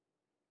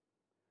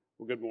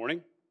Well, good morning.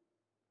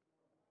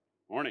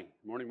 Morning.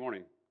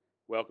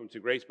 Welcome to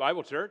Grace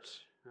Bible Church.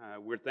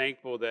 We're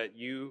thankful that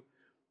you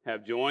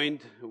have joined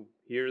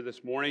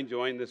this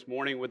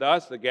morning with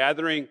us. The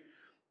gathering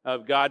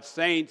of God's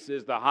saints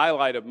is the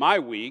highlight of my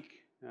week.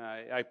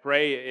 I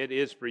pray it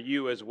is for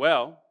you as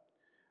well.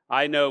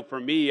 I know for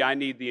me, I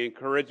need the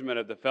encouragement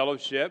of the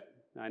fellowship.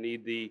 I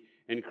need the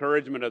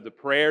encouragement of the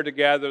prayer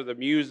together, the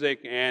music,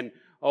 and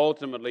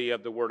ultimately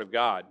of the Word of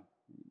God.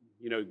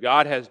 You know,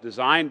 God has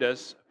designed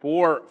us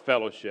for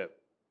fellowship.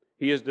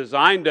 He has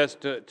designed us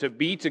to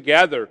be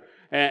together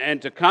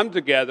and to come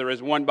together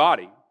as one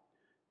body.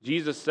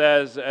 Jesus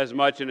says as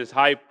much in his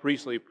high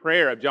priestly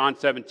prayer of John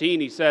 17.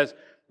 He says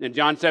in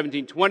John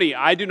 17:20,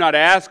 I do not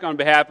ask on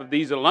behalf of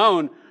these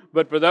alone,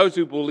 but for those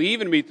who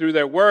believe in me through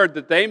their word,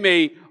 that they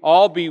may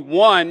all be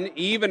one,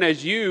 even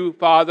as you,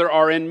 Father,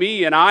 are in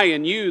me and I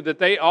in you, that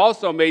they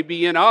also may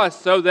be in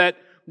us, so that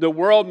the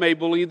world may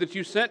believe that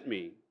you sent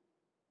me.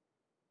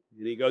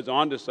 And he goes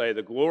on to say,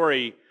 the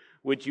glory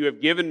which you have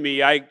given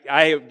me, I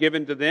have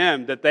given to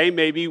them, that they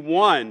may be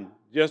one,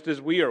 just as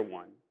we are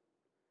one.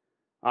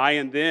 I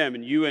and them,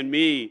 and you and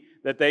me,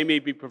 that they may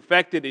be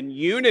perfected in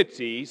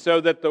unity, so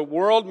that the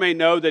world may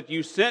know that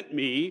you sent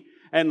me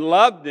and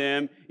loved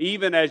them,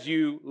 even as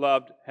you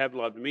have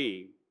loved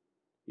me.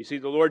 You see,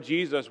 the Lord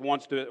Jesus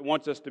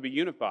wants us to be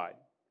unified.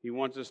 He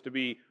wants us to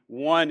be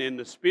one in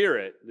the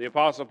Spirit. The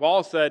Apostle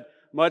Paul said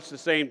much the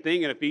same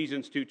thing in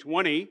Ephesians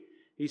 2:20.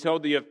 He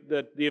told the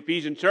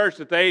Ephesian church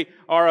that they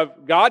are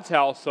of God's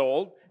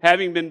household,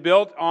 having been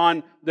built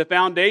on the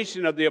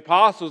foundation of the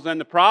apostles and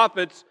the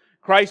prophets,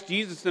 Christ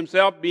Jesus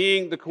himself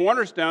being the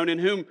cornerstone, in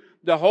whom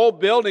the whole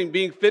building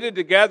being fitted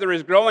together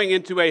is growing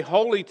into a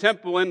holy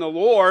temple in the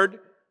Lord,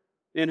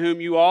 in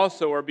whom you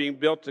also are being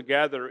built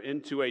together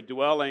into a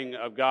dwelling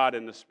of God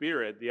in the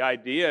Spirit. The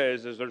idea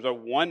is there's a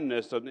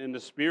oneness in the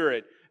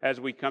Spirit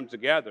as we come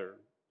together.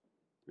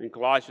 In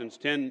Colossians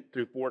 10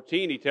 through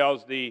 14, he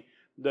tells the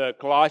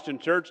Colossian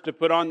church to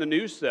put on the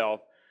new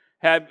self,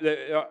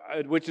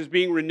 which is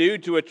being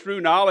renewed to a true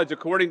knowledge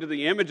according to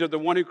the image of the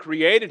one who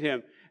created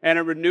him, and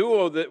a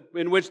renewal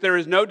in which there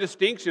is no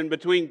distinction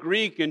between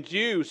Greek and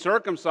Jew,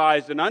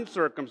 circumcised and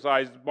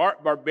uncircumcised,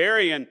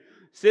 barbarian,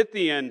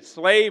 Scythian,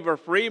 slave or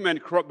freeman,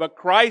 but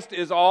Christ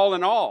is all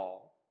in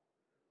all.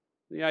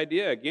 The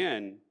idea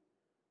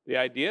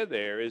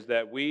there is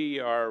that we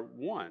are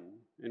one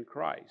in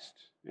Christ,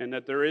 and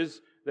that there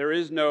is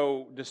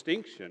no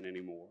distinction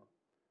anymore.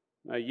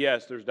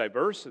 Yes, there's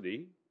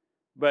diversity,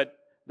 but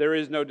there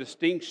is no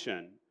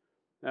distinction.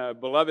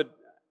 Beloved,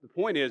 the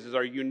point is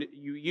our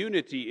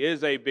unity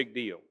is a big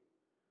deal.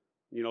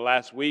 You know,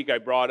 last week I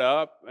brought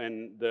up,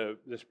 and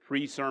this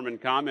pre-sermon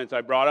comments,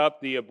 I brought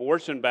up the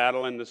abortion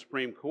battle in the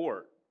Supreme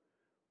Court.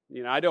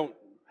 You know, I don't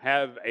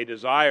have a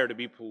desire to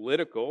be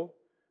political,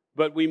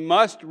 but we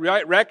must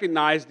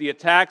recognize the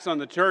attacks on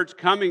the church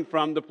coming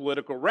from the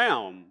political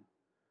realm.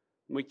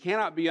 We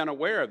cannot be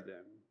unaware of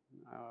them.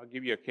 I'll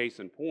give you a case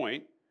in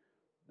point.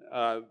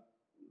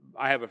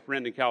 I have a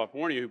friend in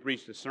California who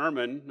preached a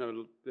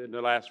sermon in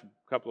the last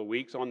couple of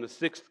weeks on the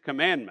sixth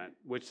commandment,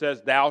 which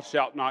says, thou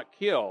shalt not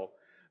kill.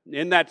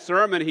 In that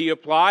sermon, he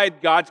applied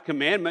God's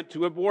commandment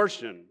to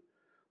abortion.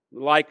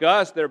 Like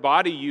us, their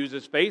body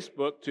uses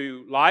Facebook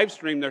to live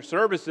stream their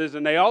services,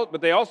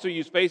 but they also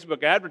use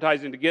Facebook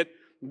advertising to get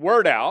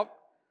word out.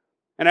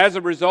 And as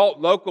a result,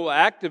 local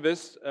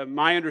activists,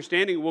 my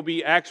understanding, will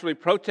be actually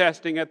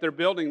protesting at their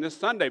building this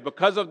Sunday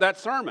because of that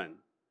sermon.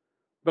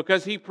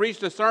 Because he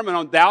preached a sermon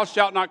on thou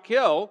shalt not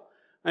kill,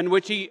 in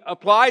which he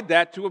applied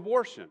that to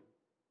abortion.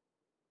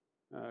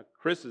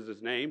 Chris is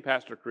his name,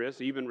 Pastor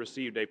Chris, even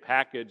received a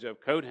package of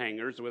coat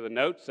hangers with a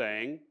note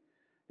saying,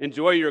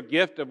 enjoy your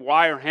gift of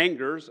wire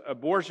hangers,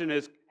 abortion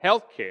is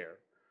health care.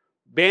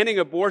 Banning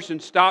abortion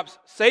stops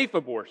safe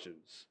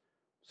abortions.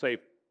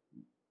 Safe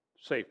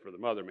for the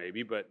mother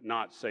maybe, but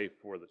not safe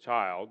for the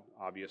child,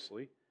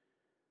 obviously.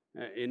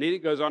 And then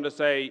it goes on to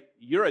say,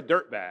 you're a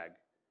dirtbag,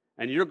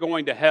 and you're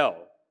going to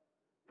hell.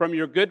 From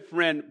your good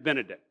friend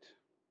Benedict,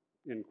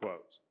 end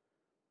quotes.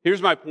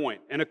 Here's my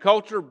point. In a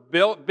culture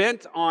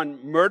bent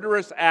on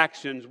murderous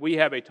actions, we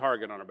have a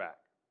target on our back.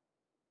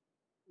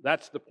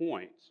 That's the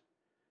point.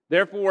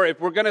 Therefore, if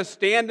we're going to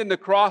stand in the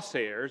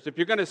crosshairs, if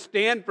you're going to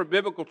stand for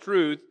biblical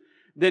truth,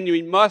 then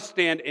we must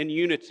stand in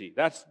unity.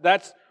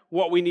 That's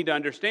what we need to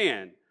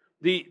understand.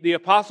 The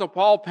Apostle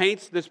Paul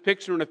paints this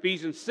picture in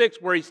Ephesians 6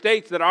 where he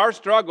states that our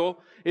struggle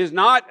is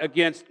not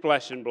against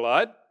flesh and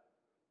blood,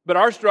 but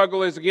our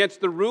struggle is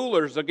against the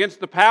rulers, against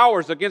the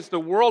powers, against the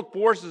world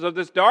forces of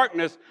this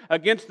darkness,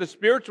 against the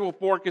spiritual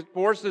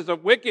forces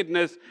of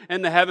wickedness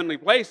in the heavenly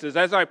places.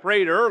 As I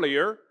prayed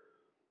earlier,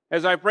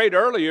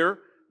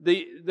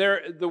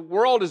 the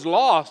world is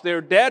lost.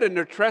 They're dead in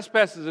their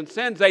trespasses and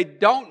sins. They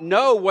don't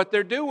know what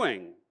they're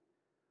doing.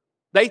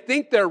 They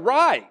think they're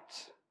right.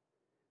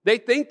 They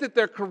think that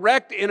they're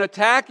correct in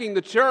attacking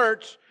the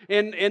church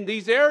in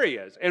these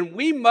areas. And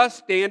we must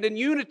stand in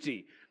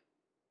unity.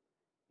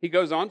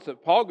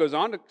 Paul goes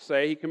on to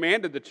say, he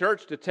commanded the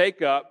church to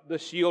take up the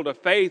shield of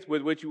faith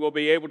with which you will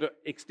be able to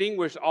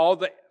extinguish all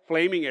the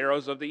flaming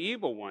arrows of the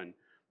evil one.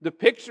 The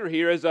picture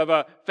here is of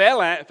a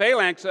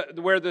phalanx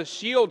where these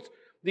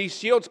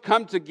shields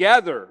come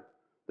together.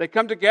 They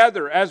come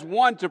together as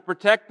one to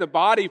protect the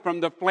body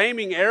from the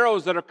flaming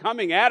arrows that are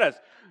coming at us.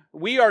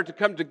 We are to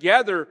come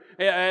together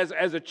as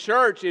a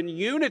church in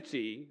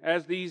unity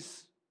as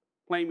these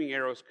flaming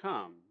arrows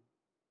come.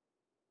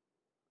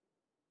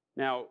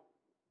 Now,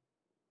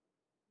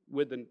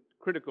 with the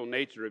critical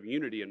nature of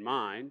unity in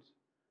mind,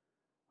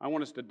 I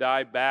want us to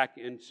dive back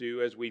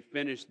into, as we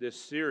finish this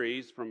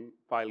series from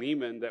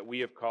Philemon that we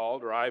have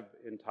called, or I've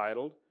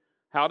entitled,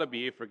 How to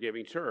Be a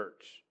Forgiving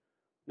Church.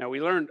 Now,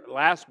 we learned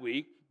last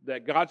week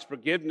that God's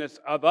forgiveness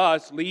of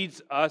us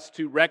leads us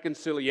to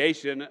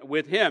reconciliation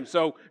with Him.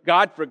 So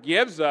God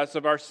forgives us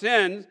of our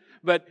sins,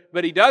 but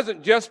He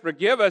doesn't just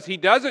forgive us. He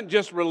doesn't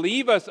just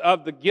relieve us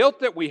of the guilt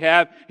that we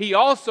have. He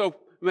also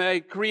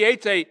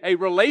creates a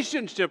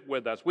relationship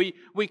with us.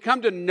 We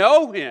come to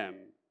know Him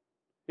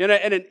in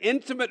an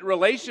intimate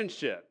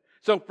relationship.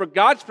 So for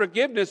God's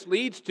forgiveness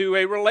leads to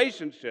a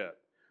relationship.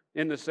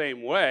 In the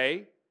same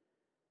way,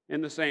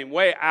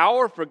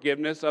 our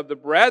forgiveness of the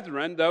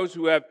brethren, those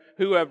who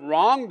have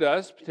wronged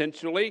us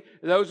potentially,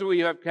 those who we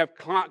have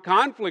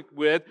conflict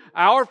with,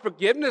 our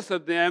forgiveness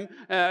of them,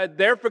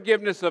 their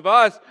forgiveness of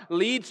us,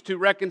 leads to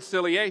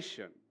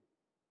reconciliation.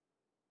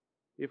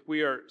 If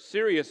we are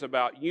serious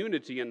about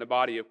unity in the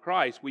body of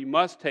Christ, we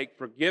must take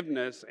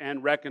forgiveness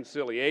and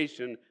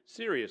reconciliation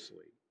seriously.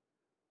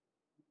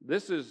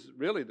 This is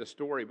really the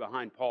story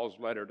behind Paul's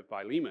letter to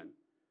Philemon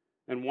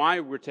and why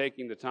we're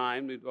taking the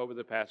time over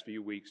the past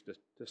few weeks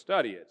to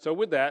study it. So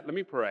with that, let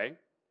me pray,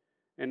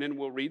 and then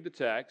we'll read the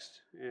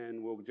text,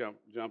 and we'll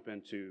jump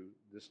into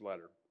this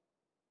letter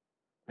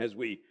as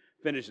we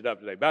finish it up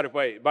today.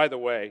 By the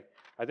way,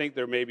 I think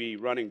there may be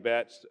running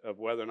bets of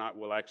whether or not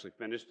we'll actually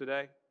finish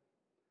today.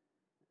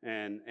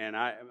 And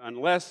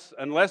unless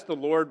the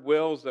Lord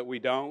wills that we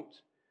don't,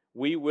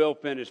 we will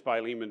finish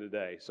Philemon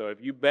today. So if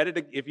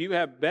you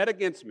have bet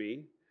against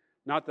me,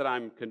 not that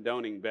I'm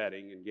condoning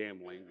betting and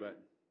gambling, but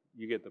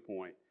you get the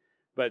point.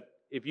 But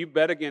if you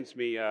bet against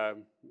me,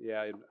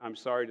 I'm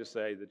sorry to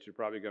say that you're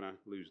probably going to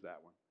lose that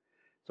one.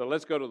 So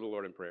let's go to the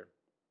Lord in prayer.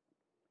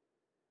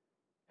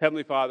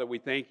 Heavenly Father, we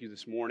thank you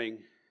this morning.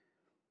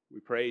 We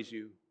praise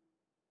you.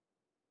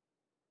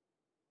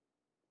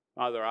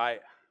 Father,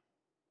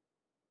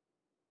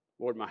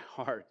 Lord, my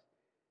heart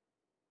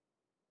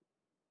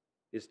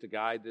is to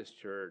guide this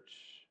church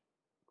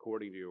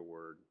according to your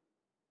word.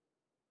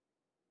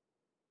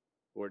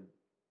 Lord,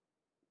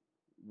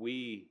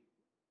 we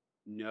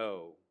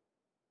know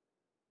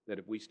that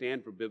if we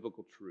stand for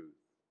biblical truth,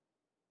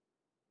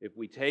 if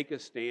we take a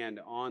stand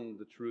on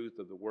the truth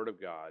of the Word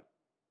of God,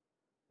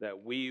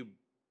 that we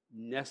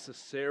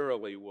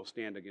necessarily will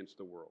stand against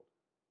the world,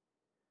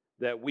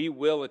 that we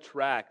will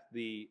attract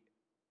the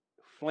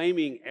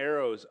flaming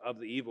arrows of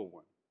the evil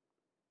one.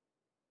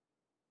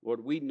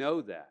 Lord, we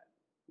know that.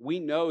 We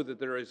know that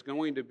there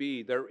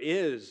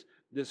is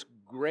this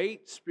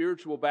great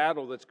spiritual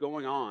battle that's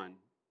going on,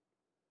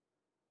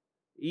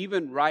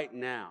 even right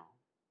now.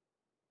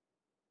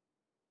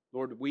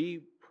 Lord,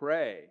 we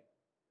pray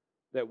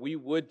that we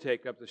would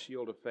take up the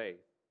shield of faith,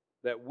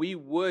 that we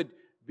would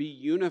be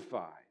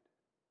unified,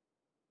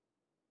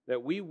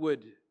 that we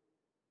would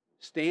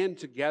stand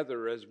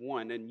together as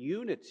one in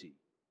unity.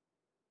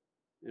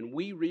 And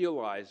we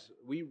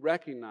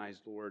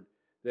recognize, Lord,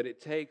 that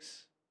it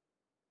takes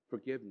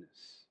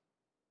forgiveness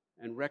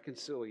and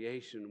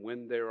reconciliation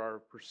when there are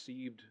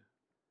perceived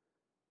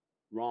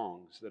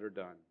wrongs that are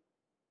done.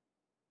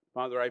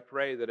 Father, I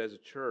pray that as a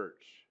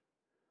church,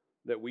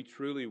 that we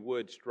truly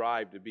would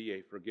strive to be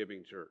a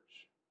forgiving church.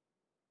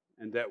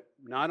 And that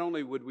not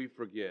only would we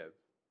forgive,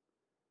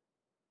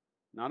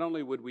 not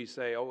only would we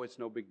say, oh, it's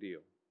no big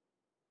deal.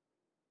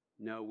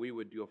 No, we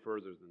would go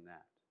further than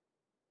that.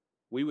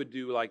 We would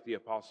do like the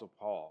Apostle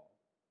Paul,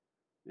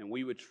 and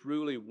we would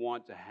truly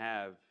want to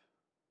have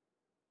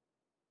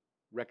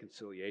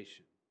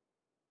reconciliation.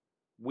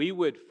 We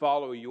would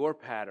follow your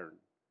pattern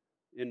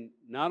in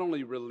not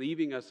only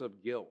relieving us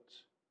of guilt,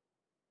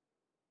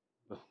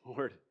 but,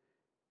 Lord,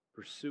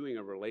 pursuing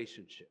a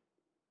relationship.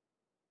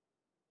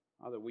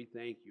 Father, we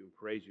thank you and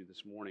praise you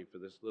this morning for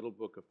this little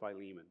book of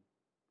Philemon.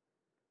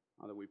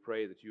 Father, we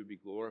pray that you would be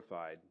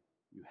glorified.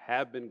 You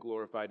have been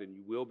glorified and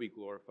you will be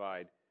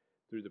glorified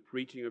through the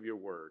preaching of your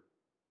word.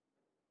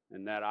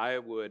 And that I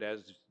would, as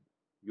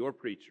your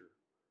preacher,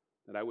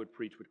 that I would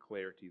preach with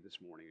clarity this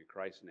morning. In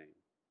Christ's name,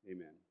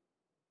 amen.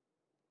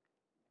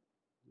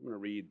 I'm going to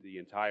read the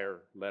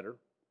entire letter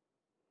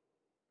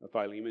of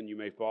Philemon. You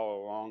may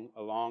follow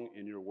along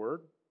in your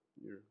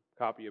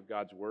copy of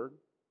God's word.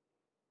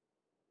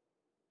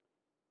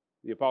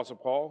 The Apostle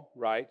Paul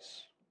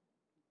writes,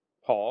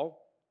 Paul,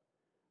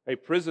 a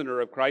prisoner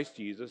of Christ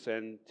Jesus,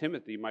 and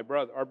Timothy,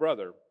 our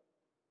brother,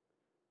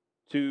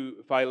 to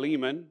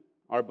Philemon,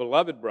 our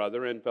beloved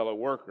brother and fellow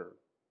worker,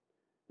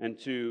 and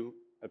to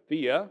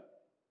Apphia,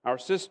 our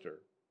sister,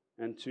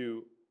 and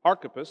to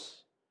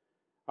Archippus,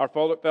 our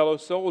fellow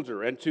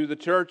soldier, and to the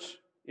church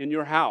in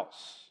your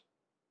house.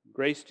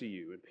 Grace to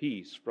you and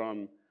peace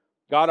from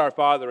God our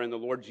Father and the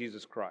Lord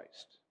Jesus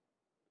Christ.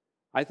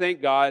 I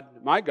thank God,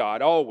 my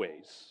God,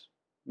 always,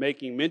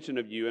 making mention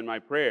of you in my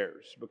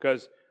prayers,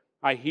 because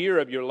I hear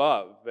of your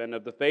love and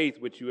of the faith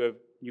which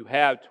you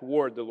have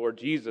toward the Lord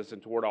Jesus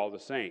and toward all the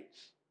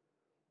saints.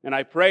 And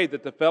I pray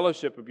that the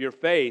fellowship of your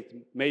faith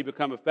may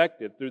become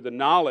effective through the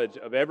knowledge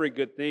of every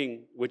good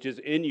thing which is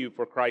in you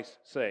for Christ's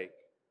sake.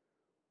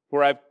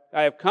 For I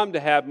have come to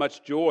have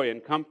much joy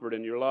and comfort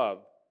in your love,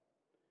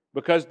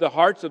 because the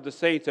hearts of the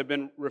saints have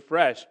been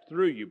refreshed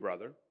through you,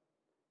 brother.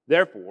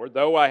 Therefore,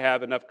 though I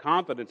have enough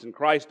confidence in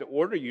Christ to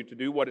order you to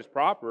do what is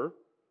proper,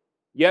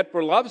 yet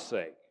for love's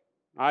sake,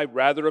 I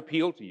rather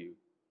appeal to you,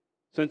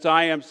 since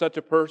I am such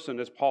a person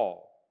as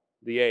Paul,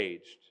 the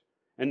aged,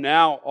 and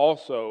now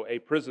also a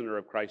prisoner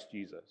of Christ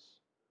Jesus.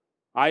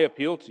 I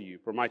appeal to you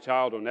for my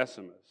child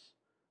Onesimus,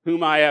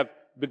 whom I have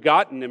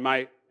begotten in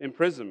my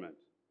imprisonment,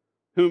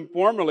 whom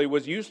formerly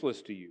was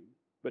useless to you,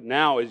 but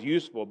now is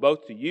useful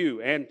both to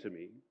you and to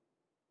me.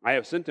 I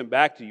have sent him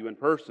back to you in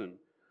person,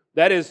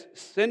 that is,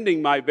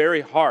 sending my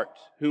very heart,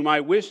 whom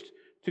I wished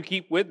to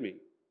keep with me,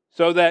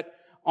 so that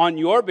on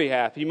your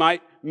behalf he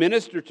might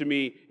minister to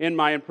me in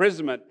my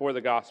imprisonment for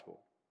the gospel.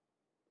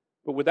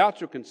 But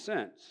without your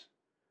consent,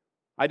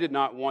 I did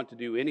not want to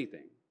do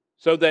anything,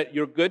 so that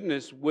your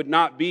goodness would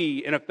not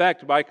be in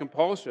effect by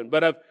compulsion,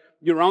 but of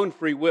your own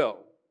free will.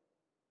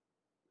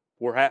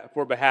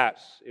 For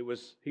perhaps he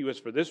was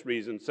for this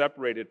reason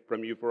separated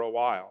from you for a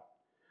while,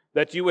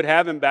 that you would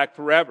have him back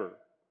forever,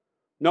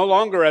 no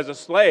longer as a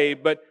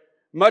slave, but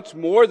much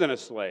more than a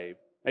slave,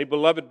 a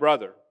beloved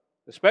brother,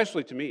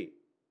 especially to me.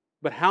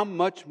 But how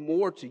much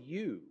more to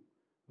you,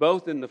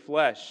 both in the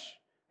flesh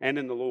and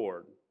in the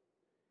Lord?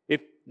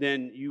 If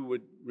then you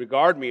would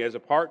regard me as a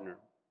partner,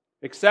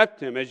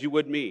 accept him as you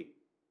would me.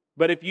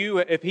 But if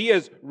he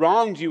has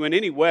wronged you in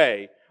any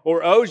way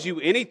or owes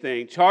you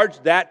anything, charge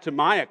that to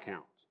my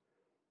account.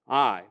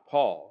 I,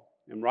 Paul,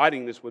 am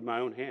writing this with my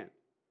own hand.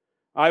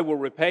 I will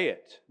repay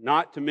it,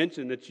 not to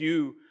mention that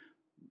you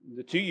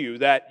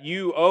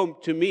owe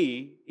to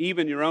me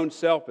even your own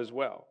self as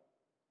well.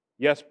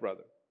 Yes,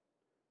 brother,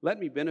 let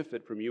me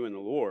benefit from you in the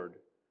Lord.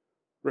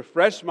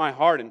 Refresh my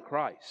heart in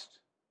Christ.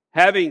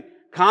 Having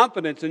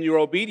confidence in your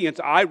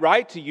obedience, I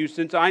write to you,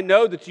 since I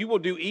know that you will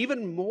do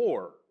even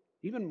more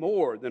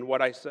than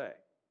what I say.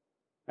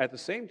 At the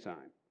same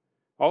time,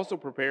 also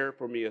prepare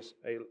for me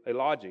a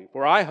lodging,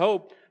 for I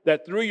hope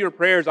that through your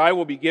prayers I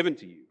will be given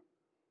to you.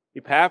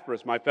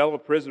 Epaphras, my fellow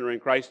prisoner in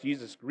Christ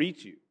Jesus,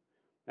 greets you,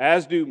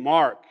 as do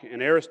Mark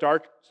and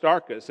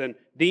Aristarchus and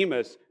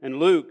Demas and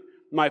Luke,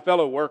 my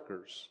fellow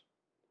workers.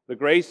 The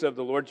grace of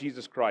the Lord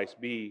Jesus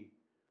Christ be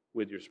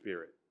with your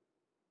spirit.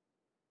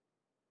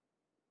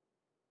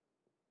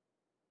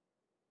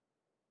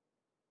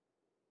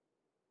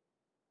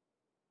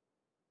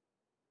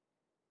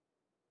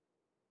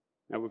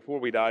 Now, before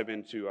we dive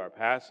into our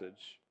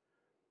passage,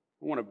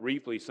 I want to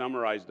briefly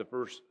summarize the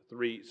first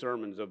 3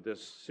 sermons of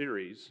this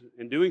series.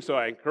 In doing so,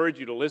 I encourage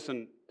you to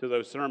listen to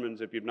those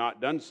sermons if you've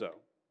not done so.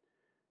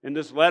 In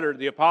this letter,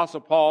 the Apostle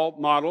Paul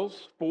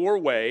models 4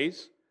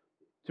 ways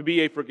to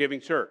be a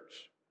forgiving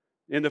church.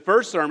 In the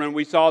first sermon,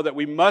 we saw that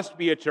we must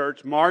be a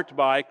church marked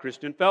by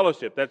Christian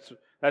fellowship.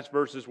 That's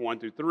verses 1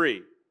 through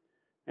 3.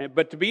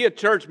 But to be a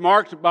church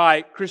marked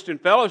by Christian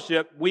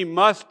fellowship, we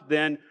must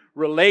then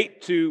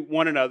relate to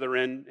one another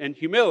in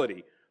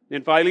humility.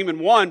 In Philemon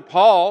 1,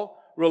 Paul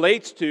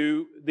relates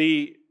to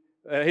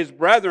his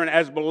brethren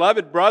as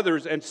beloved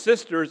brothers and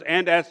sisters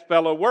and as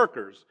fellow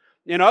workers.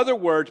 In other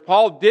words,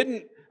 Paul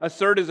didn't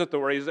assert his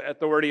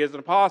authority as an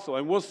apostle.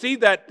 And we'll see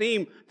that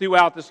theme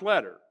throughout this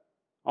letter.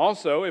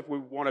 Also, if we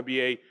want to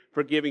be a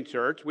forgiving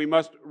church, we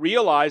must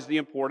realize the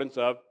importance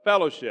of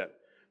fellowship.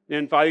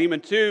 In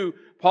Philemon 2,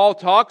 Paul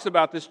talks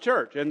about this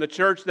church and the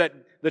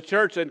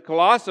church in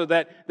Colossae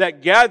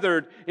that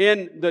gathered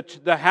in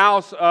the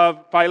house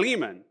of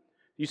Philemon.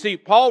 You see,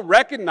 Paul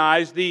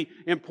recognized the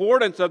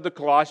importance of the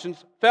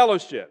Colossians'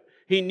 fellowship.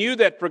 He knew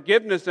that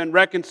forgiveness and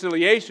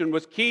reconciliation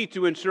was key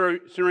to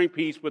ensuring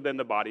peace within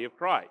the body of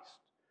Christ.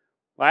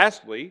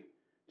 Lastly,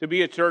 to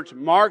be a church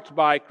marked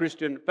by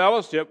Christian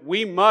fellowship,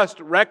 we must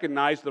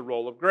recognize the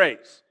role of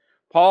grace.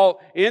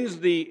 Paul ends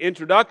the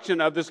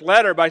introduction of this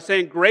letter by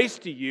saying, "Grace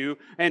to you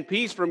and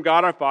peace from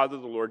God our Father,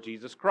 the Lord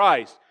Jesus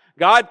Christ."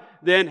 God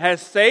then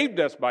has saved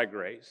us by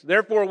grace.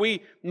 Therefore,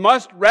 we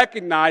must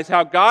recognize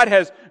how God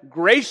has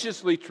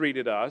graciously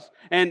treated us,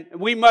 and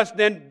we must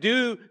then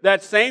do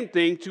that same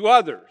thing to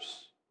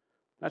others.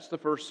 That's the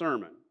first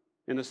sermon.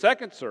 In the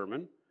second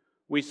sermon,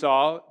 we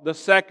saw the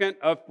second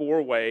of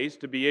 4 ways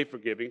to be a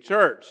forgiving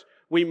church.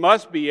 We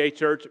must be a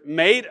church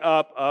made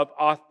up of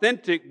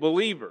authentic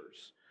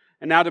believers.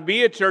 And now, to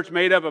be a church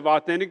made up of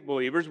authentic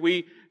believers,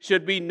 you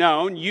should be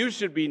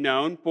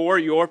known for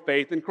your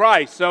faith in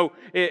Christ. So,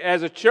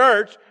 as a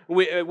church,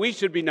 we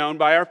should be known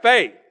by our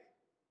faith.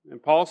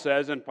 And Paul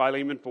says in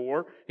Philemon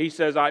 4, he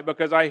says,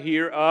 because I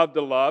hear of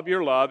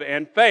your love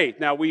and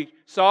faith. Now, we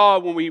saw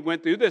when we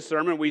went through this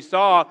sermon, we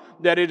saw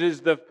that it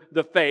is the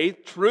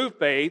faith, true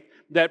faith,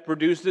 that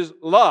produces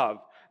love.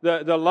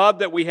 The love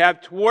that we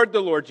have toward the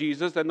Lord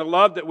Jesus and the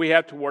love that we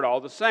have toward all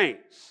the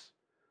saints.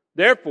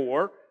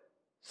 Therefore,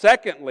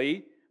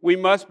 secondly, you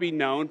must be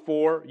known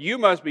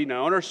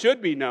or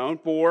should be known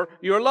for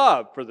your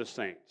love for the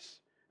saints.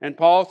 And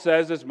Paul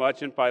says as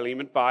much in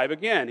Philemon 5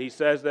 again. He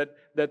says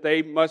that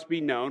they must be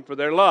known for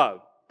their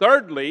love.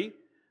 Thirdly,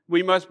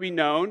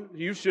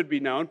 you should be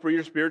known for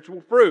your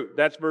spiritual fruit.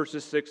 That's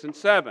verses 6 and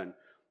 7.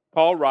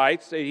 Paul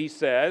writes, he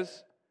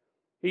says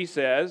that he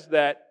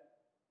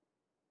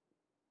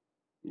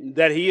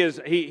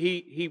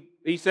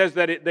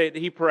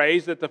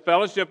prays that the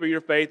fellowship of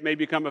your faith may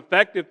become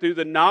effective through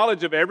the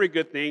knowledge of every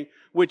good thing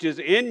which is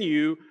in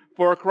you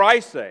for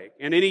Christ's sake.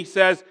 And then he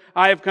says,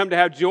 I have come to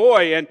have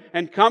joy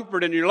and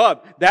comfort in your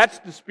love. That's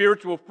the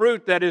spiritual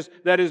fruit that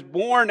is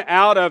born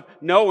out of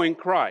knowing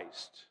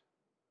Christ.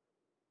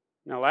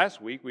 Now,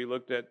 last week we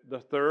looked at the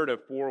third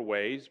of four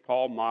ways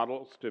Paul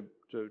models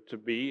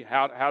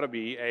how to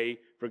be a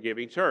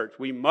forgiving church.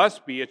 We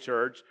must be a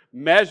church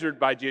measured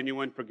by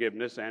genuine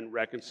forgiveness and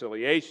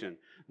reconciliation.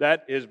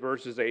 That is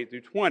verses 8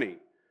 through 20.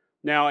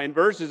 Now, in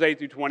verses 8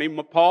 through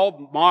 20,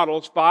 Paul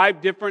models 5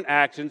 different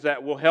actions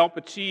that will help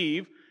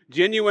achieve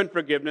genuine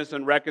forgiveness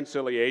and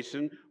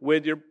reconciliation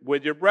with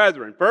your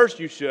brethren. First,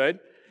 you should,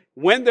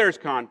 when there's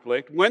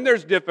conflict, when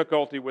there's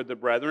difficulty with the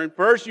brethren,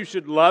 first you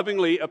should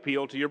lovingly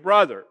appeal to your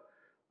brother.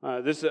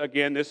 This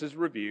is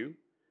review.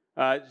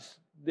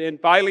 In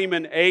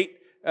Philemon 8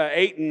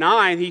 and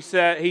 9, he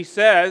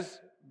says,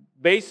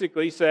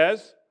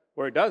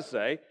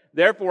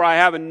 therefore I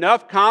have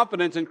enough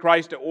confidence in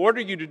Christ to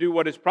order you to do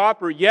what is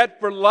proper, yet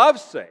for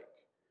love's sake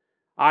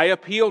I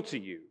appeal to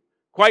you.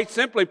 Quite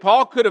simply,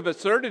 Paul could have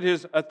asserted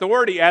his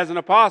authority as an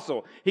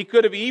apostle. He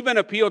could have even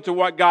appealed to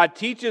what God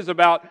teaches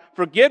about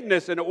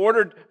forgiveness and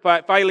ordered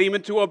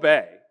Philemon to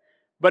obey.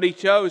 But he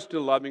chose to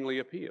lovingly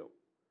appeal.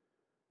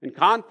 In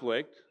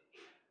conflict,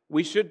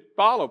 we should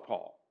follow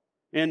Paul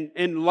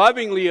in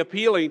lovingly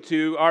appealing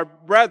to our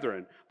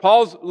brethren.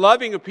 Paul's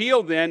loving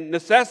appeal then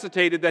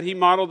necessitated that he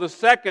model the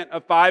second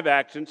of 5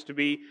 actions to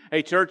be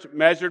a church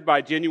measured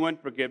by genuine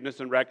forgiveness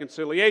and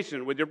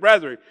reconciliation with your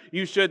brethren.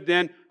 You should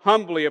then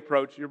humbly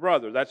approach your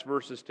brother. That's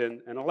verses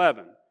 10 and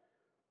 11.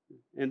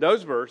 In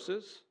those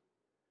verses,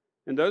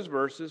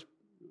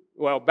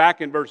 back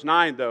in verse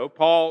 9 though,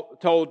 Paul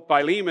told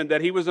Philemon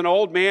that he was an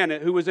old man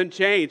who was in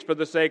chains for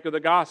the sake of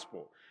the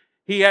gospel.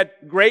 He had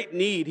great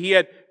need. He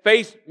had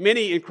faced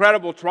many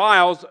incredible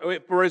trials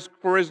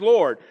for his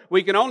Lord.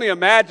 We can only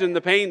imagine the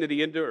pain that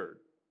he endured.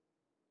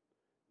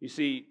 You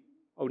see,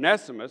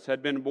 Onesimus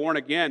had been born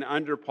again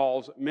under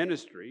Paul's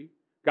ministry,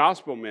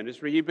 gospel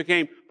ministry. He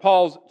became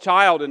Paul's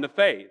child in the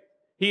faith.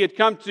 He had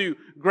come to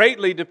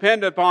greatly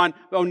depend upon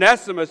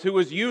Onesimus, who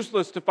was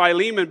useless to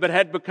Philemon, but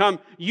had become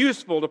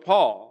useful to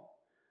Paul.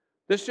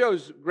 This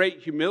shows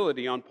great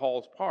humility on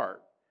Paul's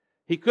part.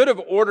 He could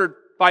have ordered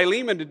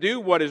Philemon to do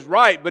what is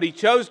right, but he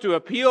chose to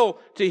appeal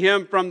to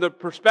him from the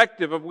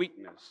perspective of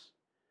weakness.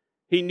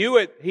 He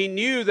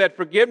knew that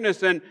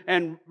forgiveness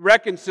and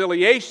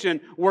reconciliation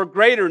were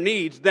greater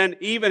needs than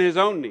even his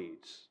own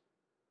needs.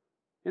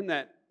 In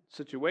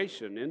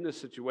this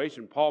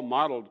situation, Paul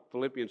modeled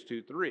Philippians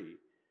 2:3,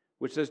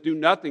 which says, do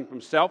nothing from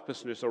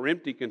selfishness or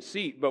empty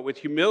conceit, but with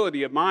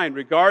humility of mind,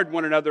 regard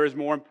one another as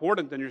more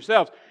important than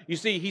yourselves. You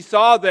see, he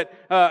saw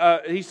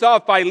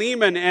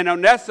Philemon and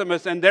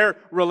Onesimus and their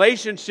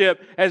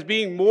relationship as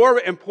being more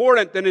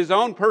important than his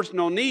own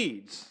personal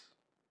needs,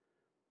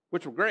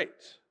 which were great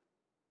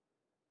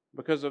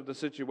because of the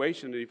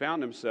situation that he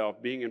found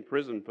himself being in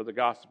prison for the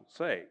gospel's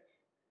sake,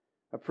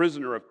 a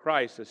prisoner of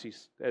Christ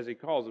as he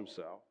calls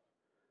himself.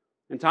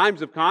 In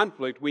times of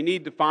conflict, we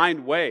need to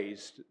find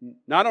ways,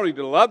 not only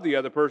to love the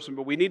other person,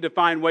 but we need to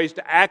find ways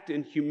to act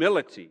in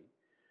humility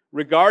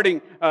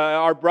regarding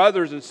our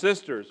brothers and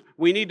sisters.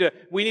 We need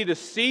to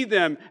see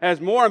them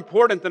as more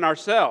important than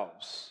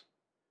ourselves.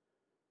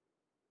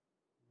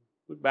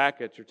 Look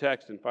back at your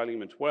text in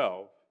Philemon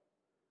 12,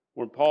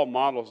 where Paul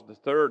models the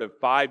third of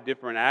 5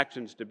 different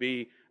actions to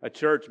be a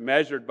church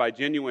measured by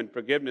genuine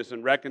forgiveness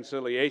and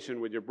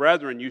reconciliation with your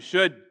brethren. You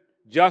should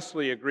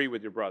justly agree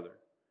with your brother.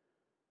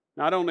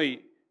 Not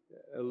only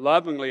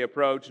lovingly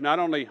approach, not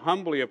only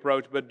humbly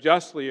approach, but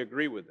justly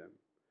agree with them.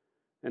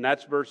 And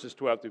that's verses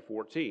 12 through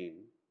 14.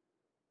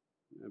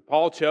 And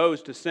Paul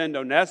chose to send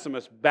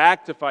Onesimus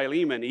back to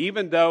Philemon,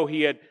 even though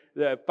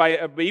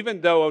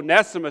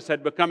Onesimus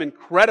had become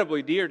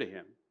incredibly dear to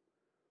him.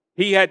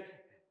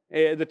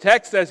 The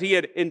text says he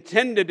had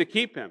intended to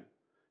keep him,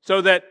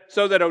 so that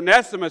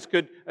Onesimus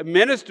could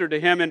minister to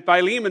him in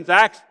Philemon's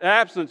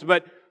absence,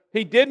 but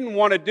he didn't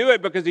want to do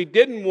it because he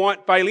didn't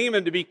want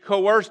Philemon to be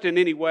coerced in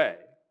any way.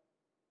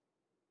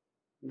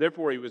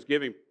 Therefore, he was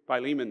giving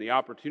Philemon the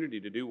opportunity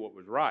to do what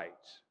was right.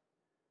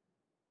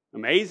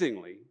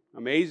 Amazingly,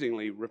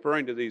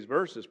 referring to these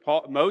verses,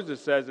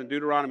 Moses says in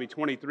Deuteronomy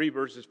 23,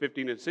 verses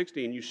 15 and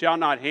 16, you shall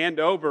not hand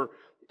over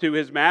to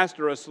his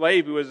master a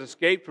slave who has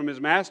escaped from his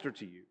master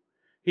to you.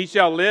 He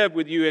shall live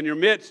with you in your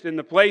midst in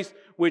the place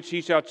which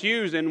he shall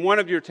choose, in one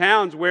of your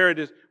towns where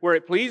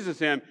it pleases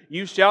him.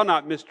 You shall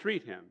not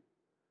mistreat him.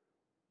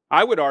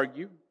 I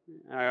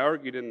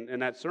argued in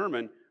that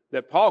sermon,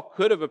 that Paul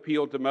could have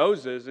appealed to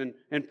Moses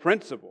in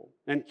principle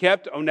and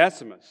kept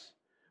Onesimus.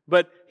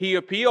 but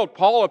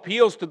Paul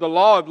appeals to the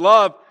law of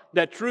love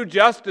that true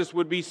justice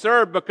would be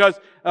served because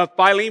of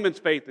Philemon's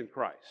faith in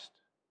Christ.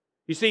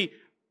 You see,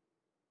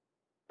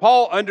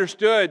 Paul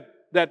understood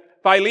that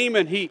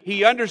Philemon,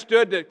 he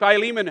understood that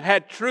Philemon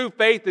had true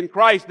faith in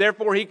Christ,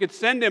 therefore he could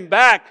send him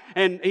back,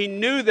 and he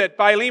knew that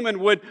Philemon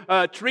would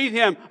treat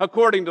him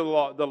according to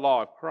the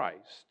law of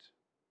Christ.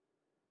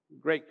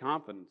 Great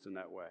confidence in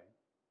that way.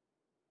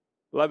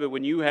 Beloved,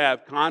 when you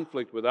have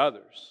conflict with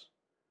others,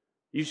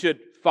 you should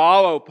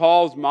follow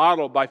Paul's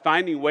model by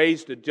finding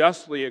ways to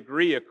justly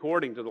agree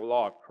according to the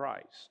law of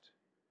Christ.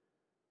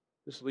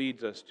 This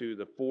leads us to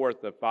the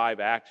fourth of 5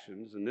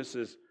 actions, and this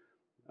is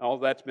all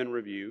that's been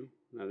reviewed.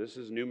 Now, this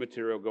is new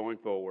material going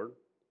forward.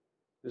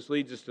 This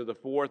leads us to the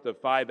fourth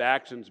of 5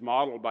 actions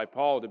modeled by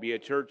Paul to be a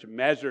church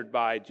measured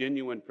by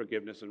genuine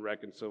forgiveness and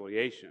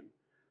reconciliation.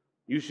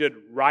 You should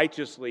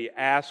righteously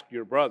ask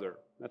your brother.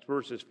 That's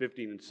verses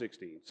 15 and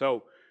 16.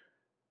 So,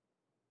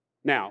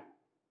 now,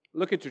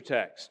 look at your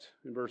text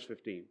in verse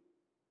 15.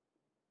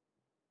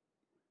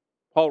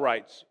 Paul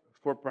writes,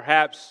 "For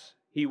perhaps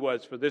he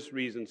was for this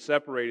reason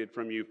separated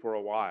from you for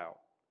a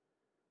while."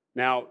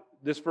 Now,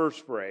 this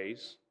first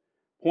phrase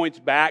points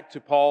back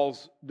to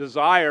Paul's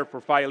desire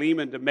for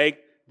Philemon to make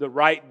the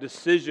right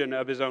decision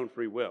of his own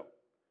free will.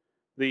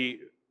 The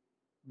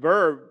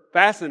verb,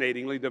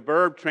 fascinatingly, the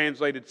verb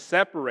translated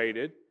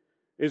separated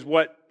is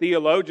what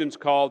theologians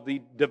call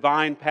the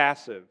divine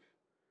passive.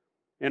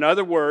 In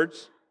other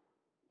words,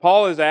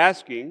 Paul is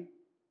asking,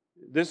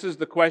 this is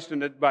the question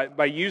that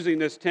by using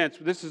this tense,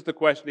 this is the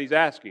question he's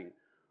asking.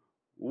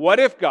 What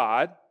if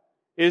God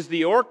is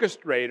the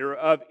orchestrator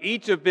of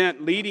each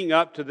event leading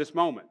up to this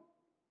moment?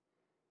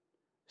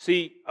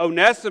 See,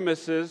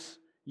 Onesimus'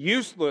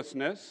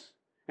 uselessness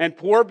and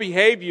poor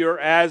behavior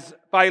as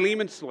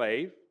Philemon's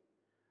slave,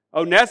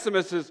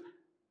 Onesimus'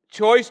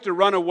 choice to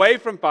run away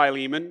from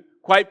Philemon,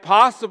 quite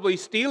possibly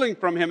stealing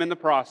from him in the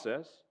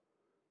process,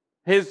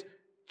 his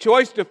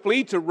choice to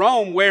flee to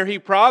Rome where he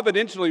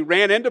providentially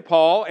ran into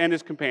Paul and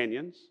his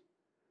companions,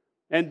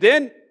 and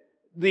then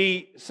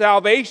the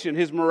salvation,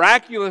 his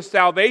miraculous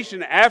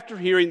salvation after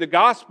hearing the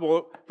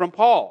gospel from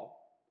Paul.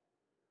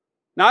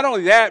 Not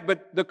only that,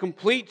 but the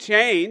complete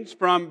change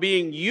from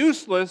being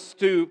useless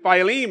to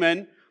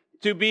Philemon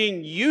to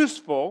being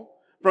useful,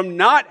 from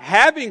not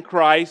having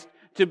Christ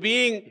to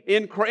being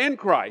in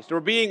Christ or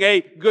being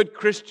a good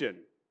Christian.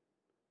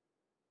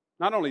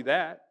 Not only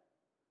that,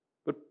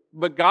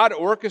 but God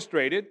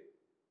orchestrated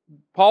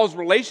Paul's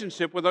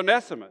relationship with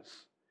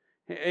Onesimus.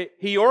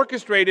 He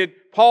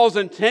orchestrated Paul's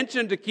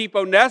intention to keep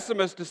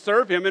Onesimus to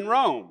serve him in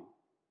Rome.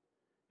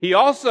 He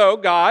also,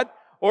 God,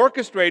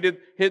 orchestrated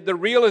the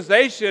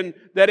realization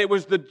that it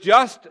was the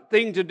just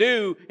thing to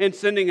do in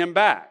sending him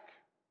back.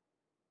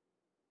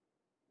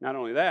 Not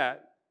only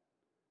that,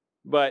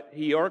 but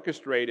he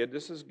orchestrated,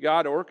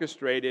 God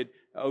orchestrated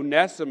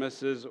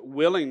Onesimus'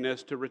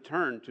 willingness to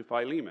return to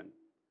Philemon.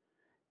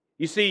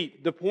 You see,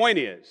 the point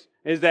is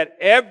that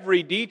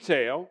every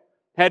detail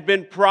had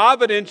been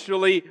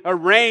providentially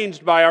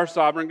arranged by our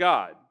sovereign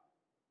God.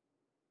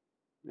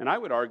 And I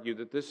would argue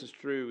that this is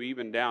true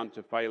even down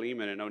to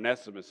Philemon and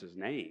Onesimus'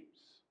 names.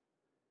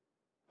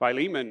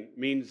 Philemon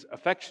means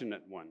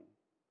affectionate one.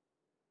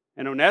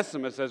 And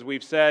Onesimus, as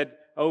we've said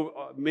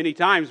many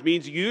times,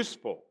 means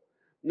useful.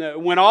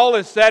 When all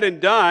is said and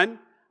done,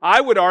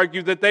 I would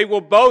argue that they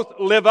will both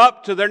live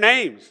up to their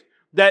names.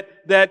 That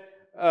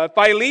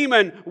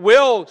Philemon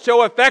will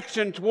show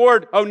affection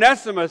toward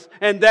Onesimus,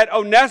 and that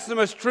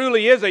Onesimus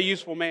truly is a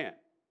useful man.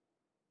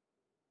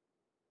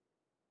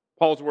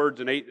 Paul's words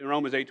in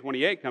Romans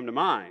 8:28 come to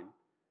mind.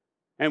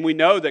 And we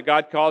know that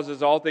God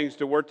causes all things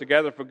to work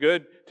together for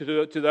good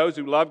to those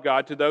who love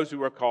God, to those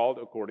who are called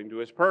according to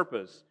His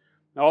purpose.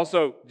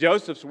 Also,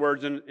 Joseph's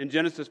words in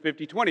Genesis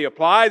 50:20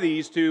 apply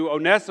these to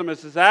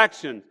Onesimus'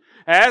 actions.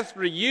 As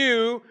for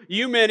you,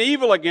 you meant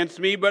evil against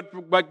me,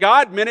 but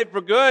God meant it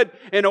for good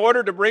in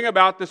order to bring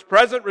about this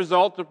present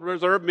result to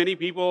preserve many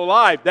people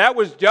alive. That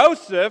was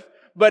Joseph,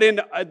 but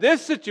in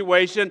this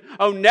situation,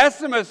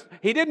 Onesimus,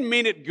 he didn't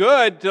mean it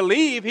good to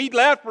leave. He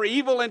left for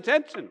evil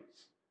intentions.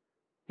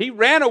 He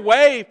ran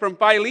away from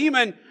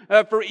Philemon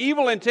for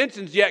evil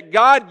intentions, yet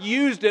God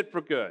used it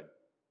for good.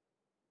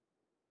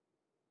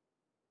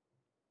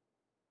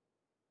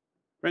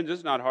 Friends,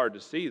 it's not hard to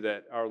see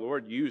that our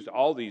Lord used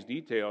all these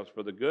details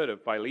for the good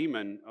of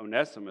Philemon,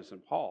 Onesimus,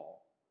 and Paul.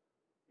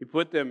 He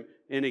put them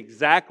in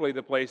exactly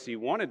the place He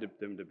wanted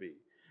them to be.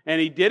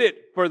 And He did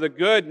it for the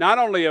good not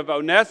only of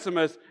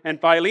Onesimus and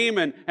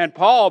Philemon and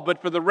Paul,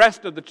 but for the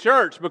rest of the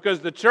church,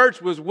 because the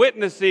church was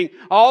witnessing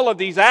all of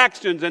these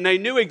actions and they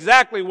knew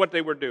exactly what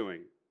they were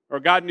doing. Or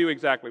God knew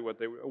exactly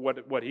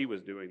what He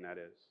was doing, that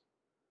is.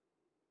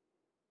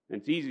 And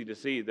it's easy to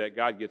see that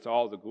God gets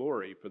all the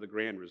glory for the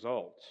grand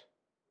results.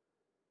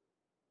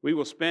 We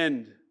will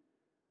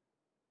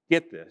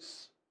get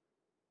this.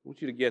 I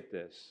want you to get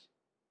this.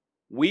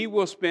 We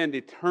will spend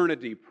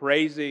eternity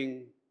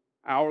praising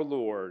our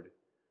Lord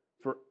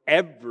for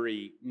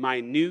every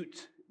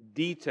minute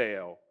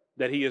detail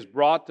that He has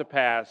brought to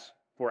pass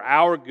for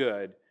our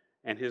good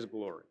and His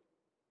glory.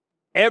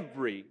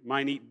 Every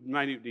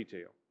minute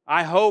detail.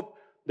 I hope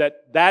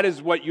that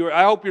is what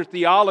I hope your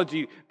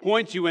theology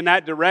points you in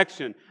that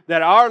direction.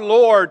 That our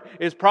Lord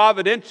is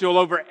providential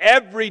over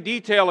every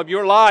detail of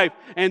your life,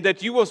 and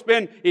that you will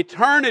spend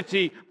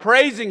eternity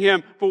praising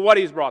Him for what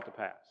He's brought to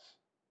pass.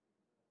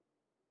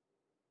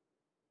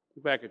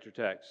 Look back at your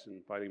text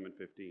in Philemon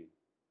 15. He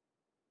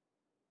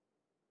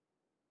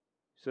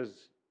says,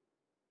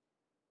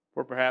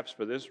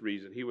 for this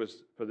reason, He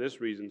was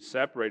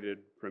separated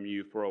from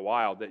you for a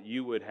while, that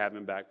you would have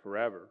Him back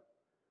forever.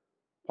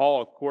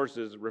 Paul, of course,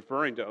 is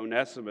referring to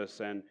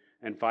Onesimus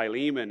and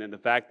Philemon and the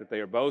fact that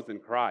they are both in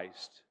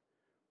Christ.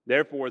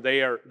 Therefore,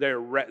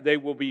 they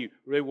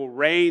will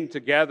reign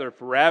together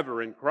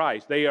forever in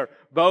Christ. They are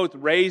both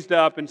raised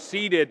up and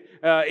seated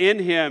in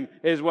Him,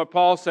 is what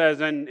Paul says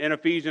in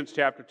Ephesians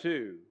chapter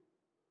 2.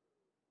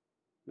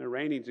 They're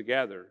reigning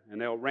together, and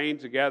they'll reign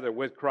together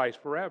with Christ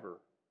forever.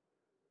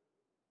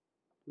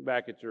 Look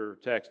back at your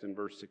text in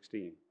verse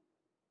 16.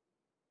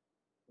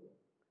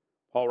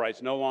 Paul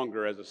writes, no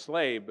longer as a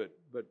slave,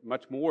 but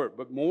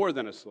more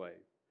than a slave.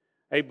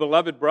 A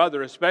beloved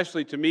brother,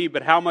 especially to me,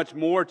 but how much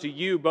more to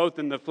you, both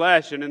in the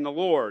flesh and in the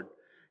Lord.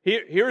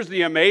 Here's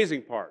the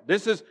amazing part.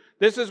 This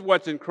is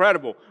what's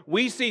incredible.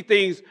 We see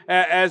things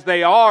as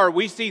they are.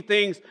 We see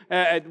things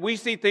that we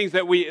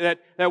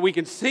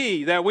can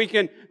see, that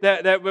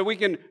we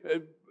can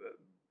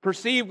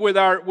perceive with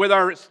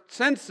our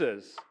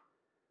senses.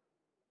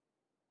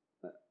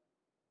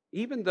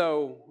 Even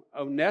though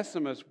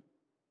Onesimus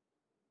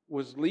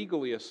was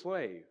legally a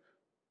slave,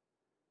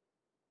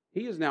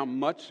 he is now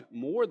much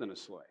more than a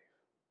slave.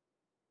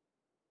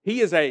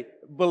 He is a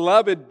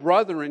beloved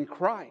brother in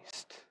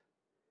Christ.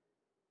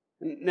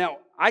 Now,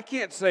 I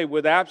can't say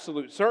with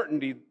absolute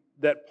certainty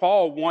that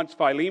Paul wants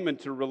Philemon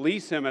to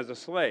release him as a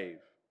slave.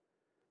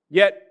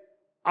 Yet,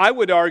 I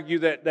would argue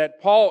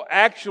that Paul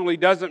actually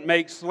doesn't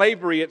make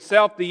slavery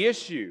itself the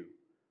issue.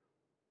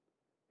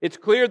 It's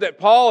clear that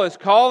Paul is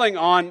calling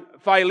on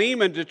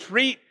Philemon to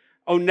treat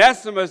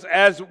Onesimus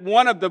as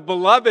one of the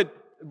beloved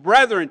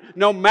brethren,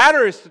 no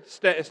matter his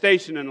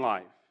station in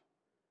life.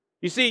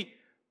 You see,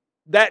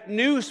 that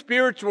new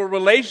spiritual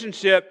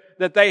relationship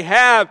that they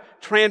have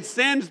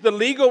transcends the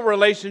legal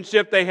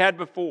relationship they had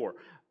before.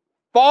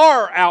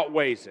 Far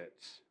outweighs it.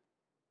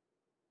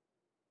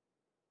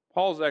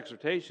 Paul's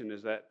exhortation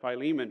is that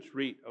Philemon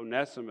treat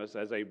Onesimus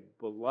as a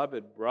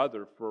beloved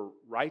brother for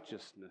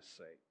righteousness'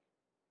 sake.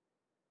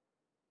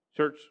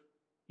 Church,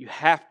 you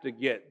have to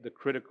get the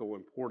critical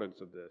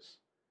importance of this.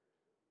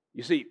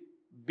 You see,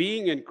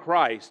 being in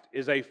Christ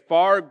is a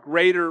far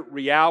greater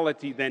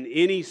reality than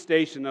any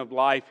station of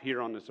life here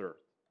on this earth.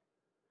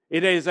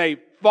 It is a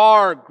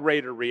far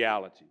greater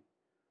reality.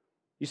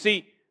 You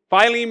see,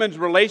 Philemon's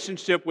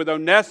relationship with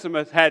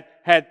Onesimus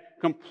had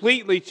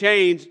completely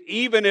changed,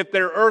 even if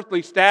their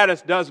earthly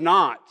status does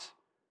not.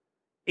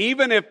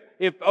 Even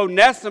if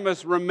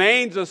Onesimus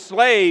remains a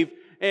slave,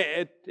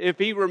 if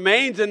he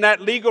remains in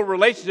that legal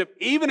relationship,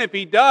 even if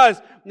he does,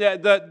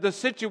 the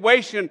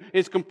situation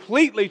is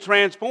completely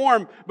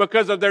transformed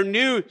because of their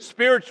new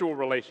spiritual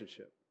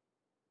relationship.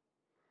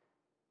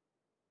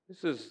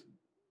 This is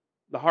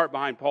the heart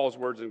behind Paul's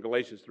words in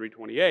Galatians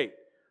 3:28.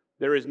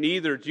 There is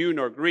neither Jew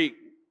nor Greek.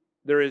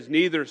 There is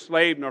neither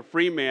slave nor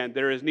free man.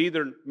 There is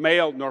neither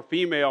male nor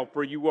female,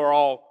 for you are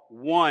all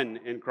one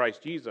in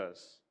Christ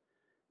Jesus.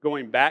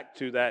 Going back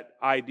to that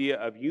idea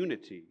of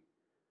unity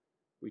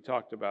we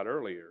talked about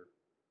earlier.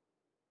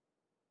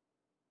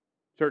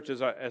 Church,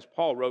 as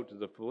Paul wrote to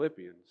the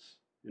Philippians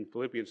in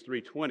Philippians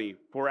 3:20,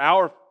 for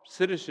our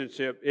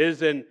citizenship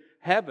is in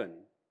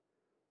heaven.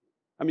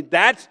 I mean,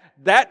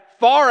 that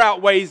far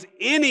outweighs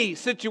any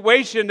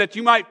situation that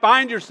you might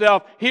find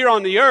yourself here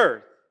on the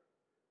earth.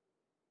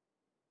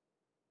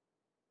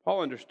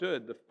 Paul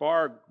understood the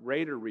far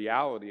greater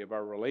reality of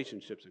our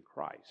relationships in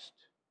Christ.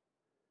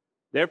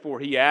 Therefore,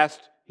 he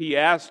asked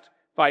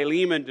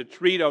Philemon to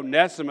treat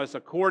Onesimus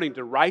according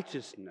to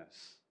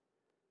righteousness.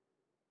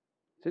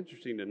 It's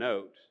interesting to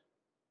note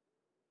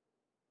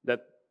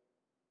that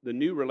the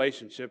new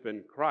relationship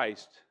in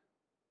Christ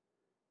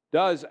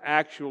does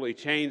actually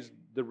change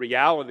the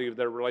reality of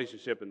their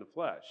relationship in the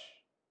flesh.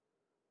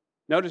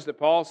 Notice that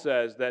Paul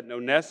says that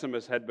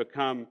Onesimus had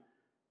become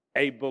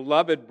a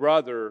beloved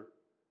brother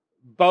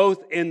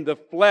both in the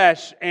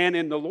flesh and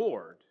in the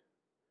Lord.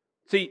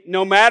 See,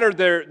 no matter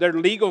their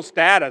legal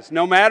status,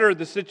 no matter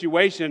the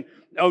situation,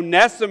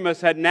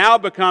 Onesimus had now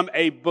become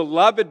a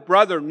beloved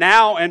brother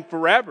now and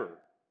forever.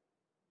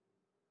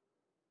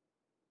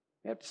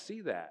 You have to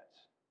see that.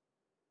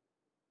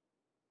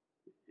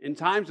 In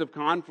times of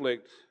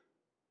conflict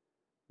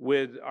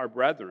with our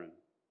brethren,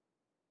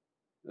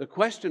 the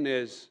question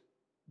is,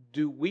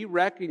 do we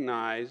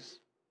recognize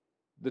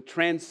the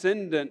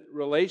transcendent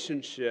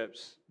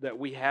relationships that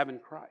we have in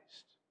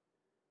Christ?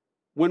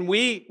 When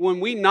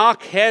we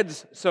knock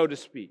heads, so to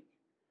speak,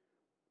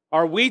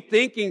 are we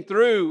thinking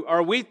through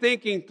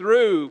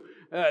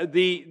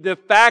the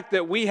fact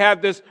that we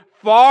have this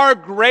far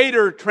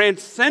greater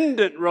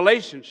transcendent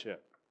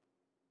relationship?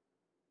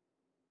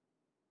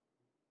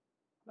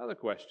 Another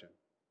question.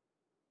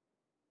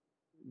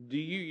 do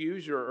you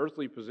use your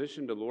earthly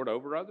position to lord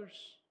over others?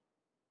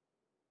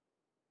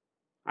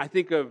 I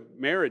think of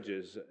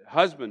marriages.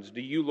 Husbands,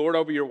 do you lord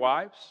over your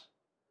wives?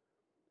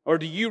 Or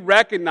do you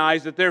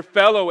recognize that they're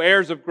fellow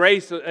heirs of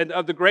grace and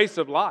of the grace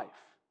of life?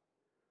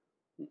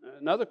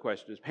 Another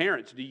question is,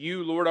 parents, do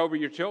you lord over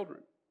your children?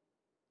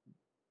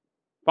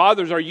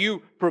 Fathers, are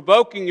you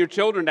provoking your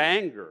children to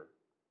anger?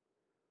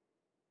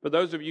 For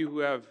those of you who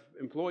have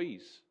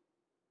employees,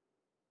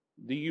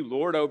 do you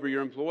lord over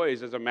your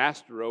employees as a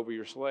master over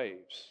your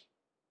slaves?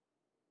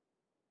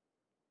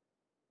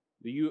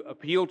 Do you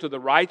appeal to the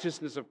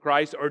righteousness of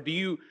Christ, or do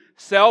you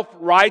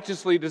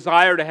self-righteously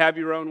desire to have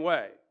your own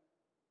way?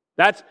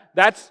 That's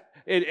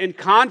in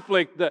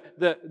conflict.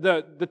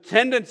 The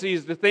tendency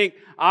is to think,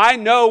 I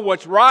know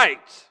what's right,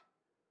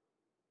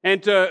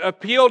 and to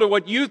appeal to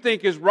what you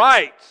think is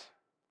right,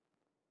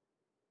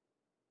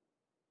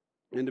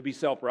 and to be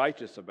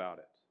self-righteous about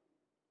it.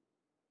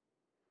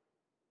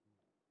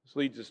 This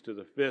leads us to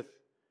the fifth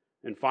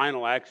and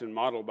final action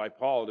modeled by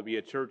Paul to be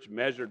a church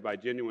measured by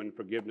genuine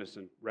forgiveness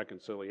and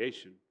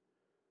reconciliation.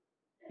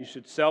 You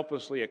should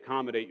selflessly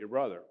accommodate your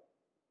brother.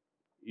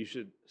 You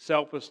should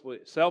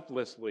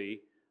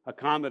selflessly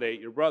accommodate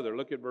your brother.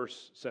 Look at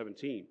verse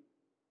 17.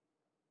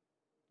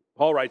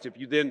 Paul writes, if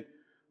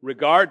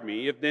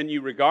then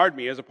you regard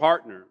me as a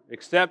partner,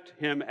 accept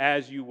him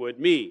as you would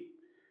me.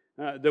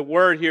 The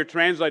word here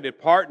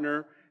translated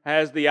partner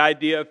has the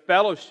idea of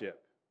fellowship.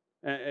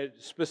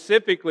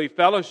 Specifically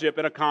fellowship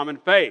in a common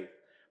faith.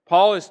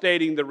 Paul is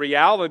stating the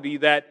reality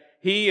that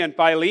he and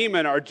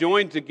Philemon are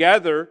joined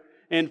together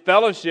in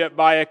fellowship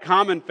by a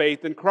common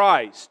faith in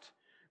Christ.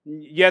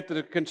 Yet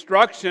the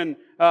construction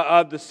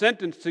of the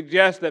sentence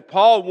suggests that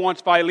Paul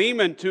wants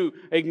Philemon to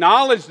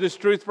acknowledge this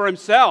truth for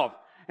himself.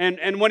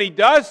 And when he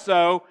does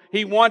so,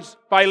 he wants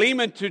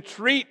Philemon to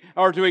treat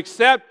or to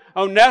accept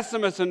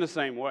Onesimus in the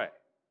same way.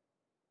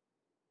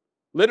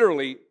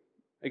 Literally,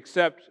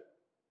 accept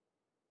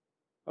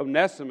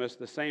Onesimus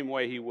the same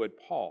way he would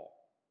Paul.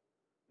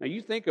 Now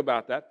you think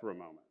about that for a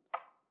moment.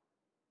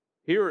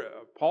 Here,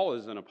 Paul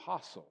is an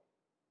apostle.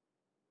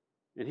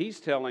 And he's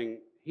telling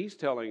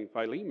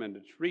Philemon to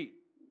treat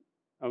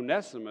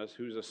Onesimus,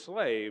 who's a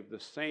slave,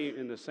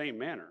 in the same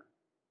manner.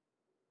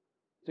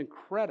 It's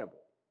incredible.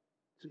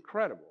 It's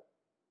incredible.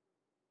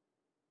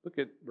 Look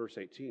at verse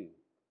 18.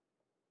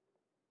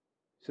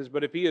 It says,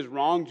 but if he has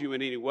wronged you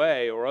in any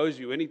way or owes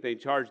you anything,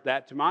 charge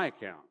that to my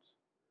account.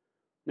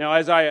 Now,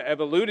 as I have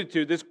alluded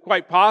to, this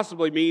quite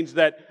possibly means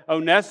that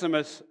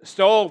Onesimus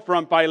stole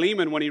from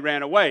Philemon when he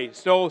ran away,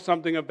 stole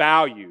something of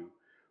value.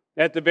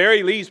 At the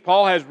very least,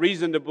 Paul has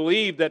reason to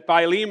believe that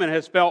Philemon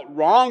has felt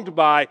wronged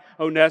by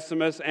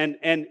Onesimus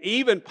and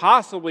even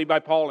possibly by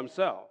Paul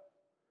himself.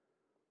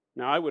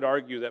 Now, I would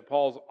argue that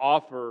Paul's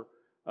offer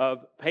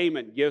of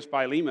payment gives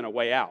Philemon a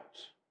way out.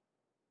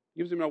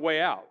 Gives him a way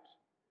out.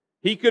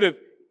 He could have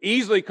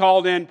easily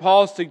called in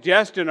Paul's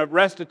suggestion of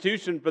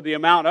restitution for the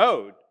amount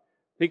owed.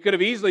 He could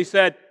have easily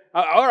said,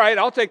 all right,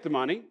 I'll take the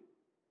money.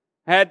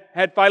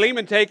 Had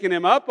Philemon taken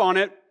him up on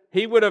it,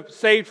 he would have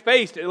saved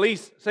face at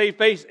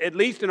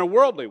least in a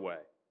worldly way.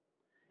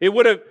 It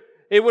would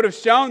have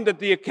shown that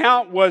the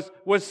account was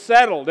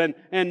settled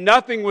and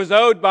nothing was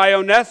owed by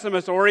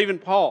Onesimus or even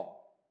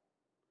Paul.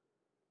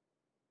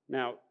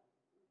 Now,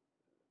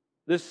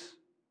 this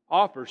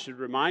offer should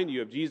remind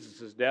you of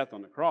Jesus' death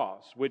on the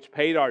cross, which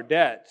paid our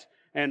debt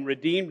and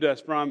redeemed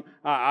us from,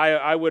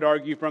 I would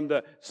argue, from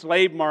the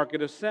slave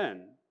market of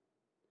sin.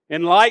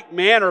 In like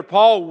manner,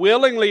 Paul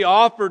willingly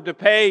offered to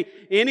pay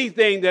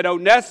anything that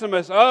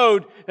Onesimus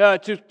owed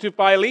to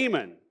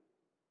Philemon.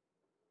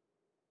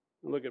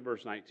 Look at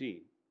verse 19.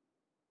 It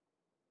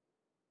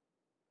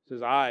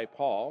says, I,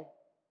 Paul,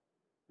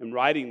 am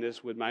writing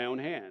this with my own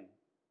hand.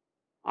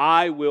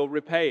 I will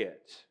repay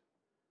it.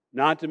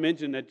 Not to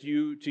mention that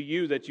you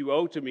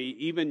owe to me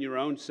even your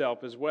own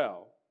self as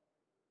well.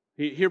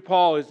 Here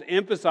Paul is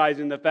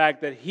emphasizing the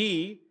fact that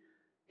he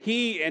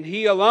and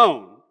he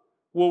alone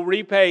will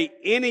repay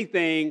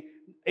anything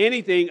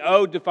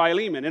owed to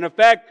Philemon. In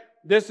effect,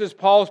 this is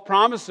Paul's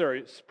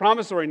promissory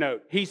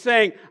note. He's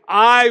saying,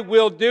 I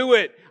will do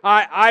it.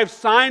 I've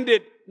signed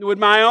it with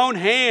my own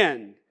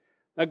hand.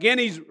 Again,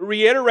 he's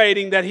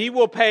reiterating that he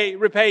will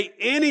repay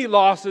any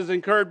losses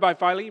incurred by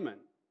Philemon.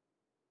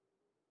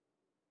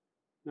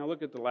 Now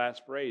look at the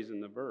last phrase in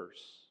the verse.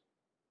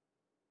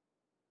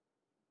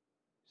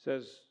 It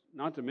says,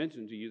 not to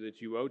mention to you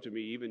that you owe to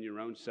me even your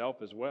own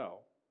self as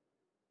well.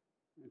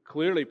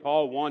 Clearly,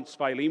 Paul wants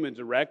Philemon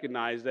to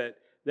recognize that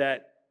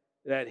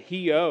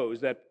he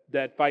owes,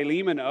 that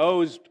Philemon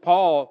owes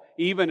Paul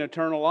even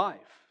eternal life.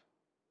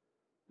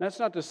 That's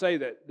not to say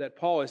that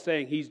Paul is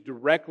saying he's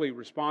directly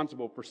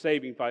responsible for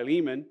saving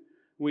Philemon.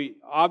 We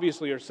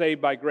obviously are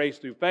saved by grace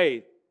through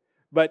faith,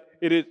 but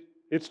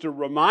it's to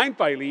remind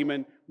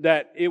Philemon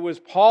that it was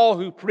Paul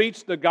who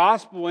preached the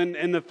gospel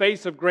in the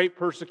face of great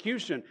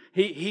persecution.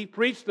 He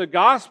preached the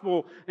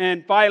gospel,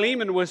 and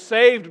Philemon was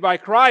saved by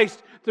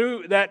Christ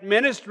through that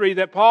ministry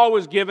that Paul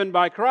was given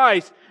by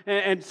Christ.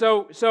 And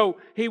so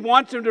he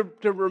wants him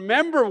to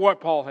remember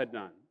what Paul had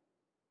done.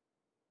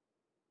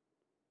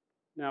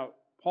 Now,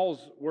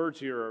 Paul's words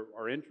here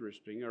are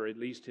interesting, or at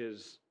least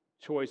his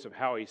choice of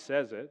how he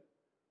says it.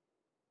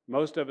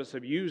 Most of us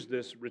have used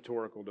this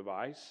rhetorical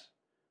device.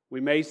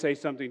 We may say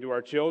something to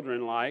our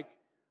children like,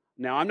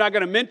 now I'm not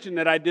going to mention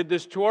that I did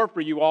this chore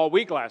for you all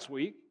week last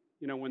week,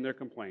 when they're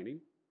complaining.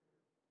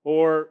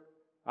 Or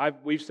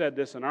we've said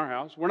this in our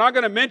house, we're not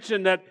going to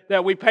mention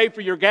that we pay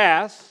for your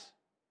gas.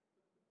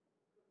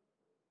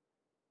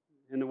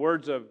 In the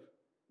words of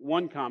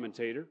one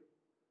commentator,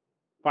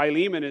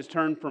 Philemon is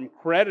turned from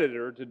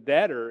creditor to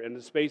debtor in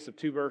the space of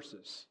 2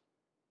 verses.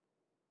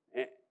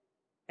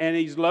 And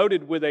he's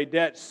loaded with a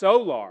debt so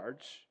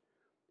large,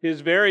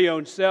 his very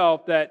own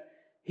self, that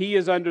he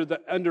is under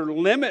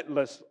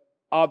limitless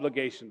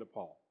obligation to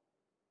Paul.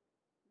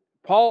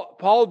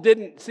 Paul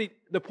didn't, see,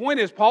 the point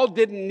is Paul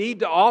didn't need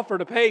to offer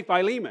to pay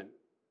Philemon,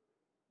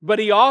 but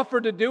he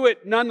offered to do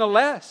it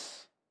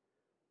nonetheless.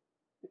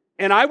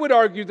 And I would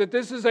argue that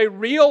this is a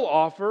real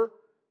offer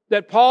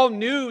that Paul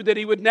knew that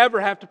he would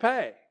never have to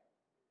pay.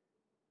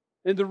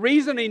 And the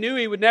reason he knew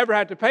he would never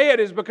have to pay it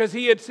is because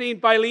he had seen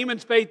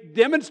Philemon's faith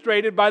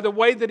demonstrated by the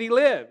way that he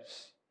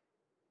lives.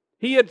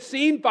 He had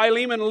seen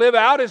Philemon live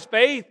out his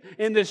faith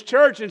in this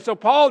church, and so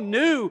Paul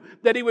knew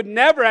that he would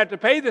never have to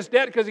pay this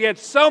debt because he had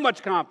so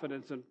much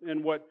confidence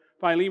in what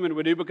Philemon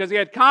would do, because he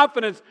had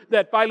confidence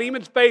that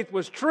Philemon's faith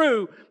was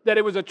true, that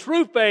it was a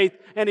true faith,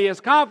 and he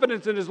has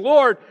confidence in his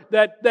Lord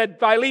that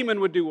Philemon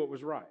would do what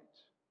was right.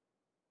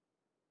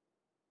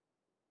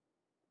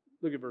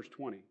 Look at verse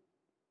 20.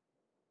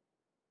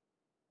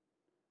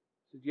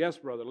 He says, yes,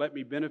 brother, let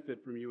me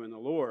benefit from you in the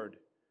Lord.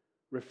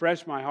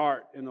 Refresh my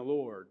heart in the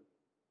Lord.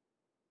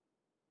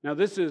 Now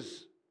this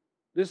is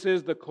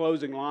the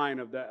closing line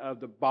of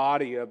the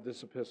body of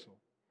this epistle.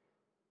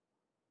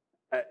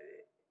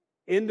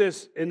 In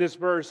this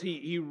verse,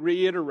 he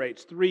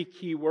reiterates 3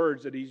 key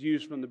words that he's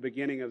used from the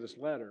beginning of this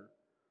letter.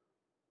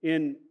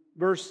 In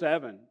verse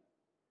 7,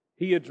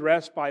 he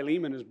addressed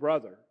Philemon, his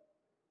brother.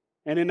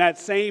 And in that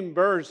same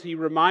verse, he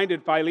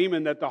reminded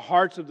Philemon that the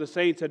hearts of the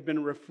saints had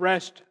been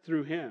refreshed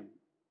through him.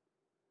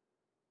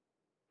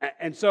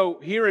 And so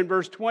here in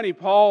verse 20,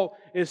 Paul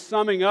is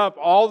summing up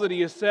all that he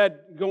has said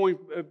going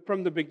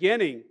from the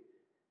beginning.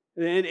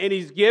 And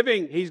he's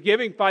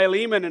giving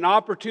Philemon an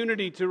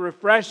opportunity to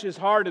refresh his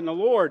heart in the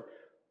Lord.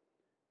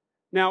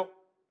 Now,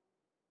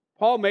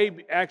 Paul may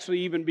actually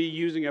even be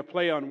using a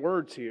play on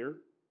words here.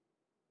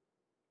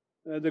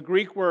 The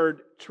Greek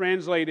word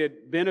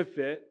translated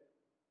benefit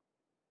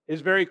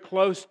is very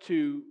close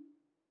to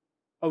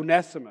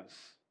Onesimus.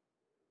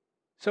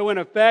 So in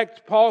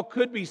effect, Paul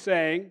could be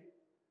saying,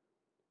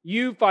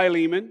 you,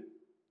 Philemon,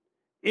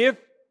 if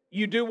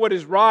you do what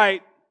is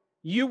right,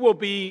 you will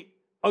be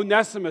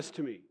Onesimus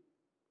to me.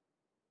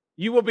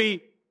 You will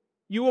be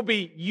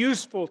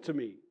useful to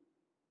me.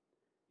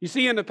 You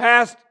see, in the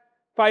past,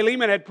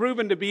 Philemon had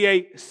proven to be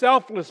a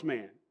selfless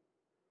man.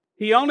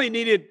 He only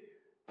needed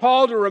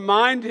Paul to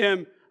remind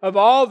him of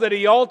all that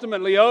he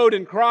ultimately owed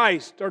in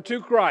Christ, or to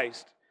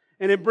Christ.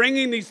 And in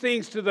bringing these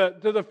things to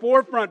the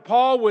forefront,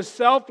 Paul was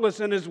selfless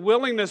in his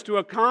willingness to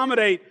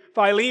accommodate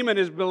Philemon,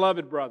 his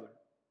beloved brother.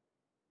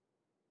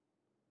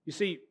 You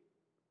see,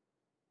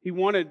 he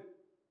wanted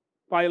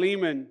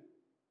Philemon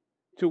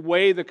to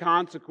weigh the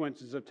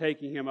consequences of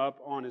taking him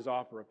up on his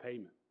offer of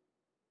payment.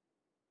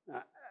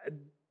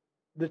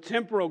 The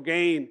temporal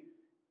gain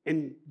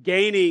in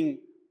gaining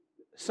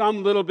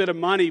some little bit of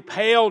money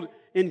paled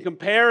in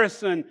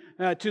comparison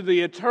to the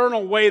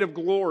eternal weight of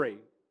glory.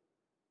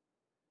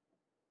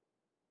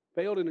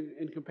 Failed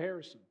in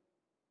comparison.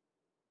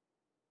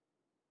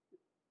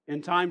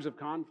 In times of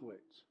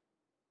conflict.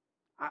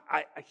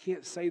 I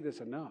can't say this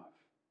enough.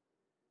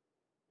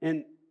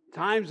 In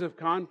times of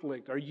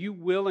conflict, are you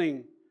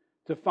willing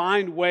to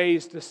find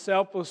ways to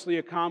selflessly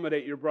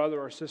accommodate your brother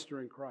or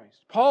sister in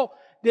Christ? Paul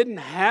didn't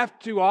have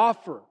to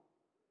offer.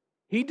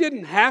 He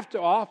didn't have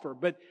to offer,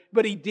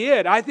 but he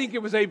did. I think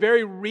it was a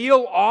very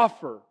real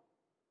offer.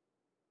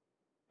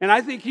 And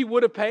I think he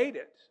would have paid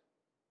it.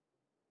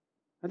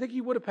 I think he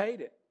would have paid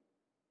it.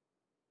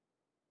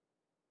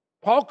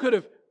 Paul could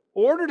have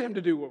ordered him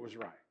to do what was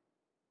right,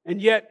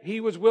 and yet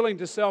he was willing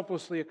to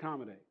selflessly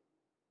accommodate.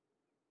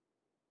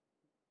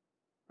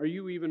 Are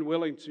you even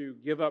willing to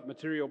give up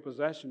material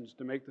possessions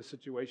to make the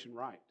situation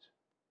right?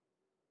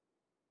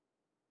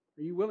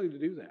 Are you willing to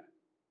do that?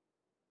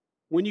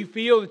 When you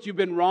feel that you've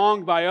been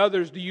wronged by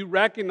others, do you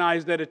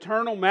recognize that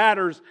eternal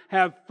matters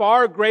have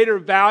far greater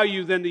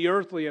value than the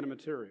earthly and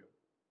material?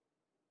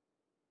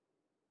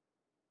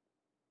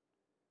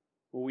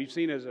 Well, we've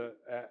seen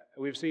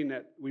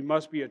that we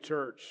must be a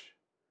church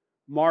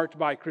marked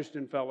by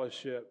Christian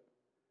fellowship,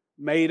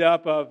 made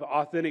up of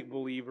authentic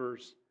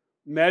believers,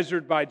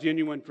 measured by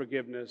genuine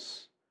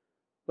forgiveness.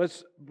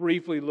 Let's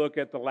briefly look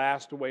at the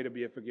last way to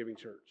be a forgiving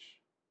church.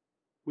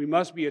 We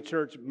must be a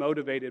church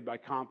motivated by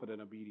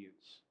confident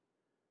obedience.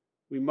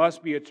 We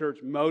must be a church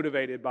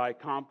motivated by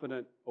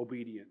confident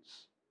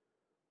obedience.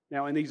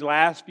 Now, in these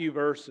last few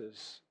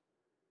verses,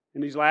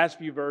 in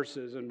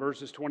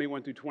verses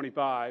 21 through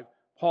 25,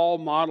 Paul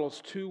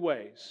models two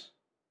ways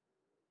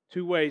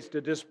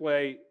to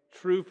display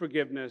true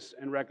forgiveness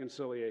and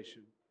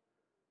reconciliation.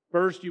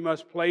 First, you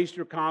must place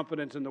your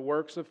confidence in the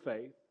works of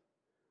faith.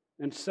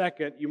 And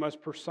second, you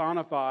must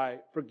personify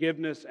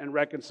forgiveness and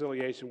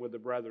reconciliation with the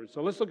brethren.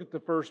 So let's look at the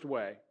first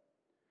way.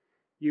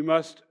 You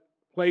must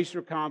place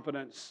your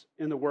confidence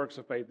in the works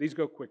of faith. These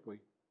go quickly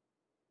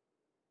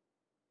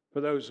for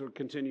those who are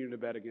continuing to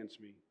bet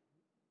against me.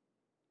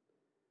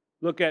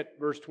 Look at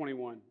verse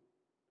 21.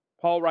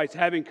 Paul writes,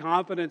 having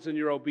confidence in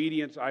your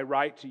obedience, I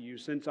write to you,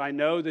 since I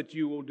know that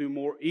you will do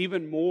more,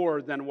 even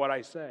more than what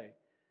I say.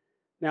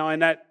 Now,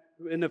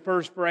 in the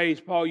first phrase,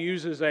 Paul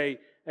uses a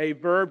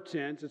verb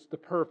tense. It's the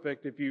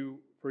perfect,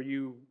 for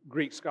you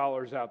Greek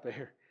scholars out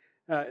there,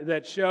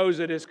 that shows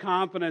that his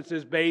confidence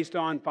is based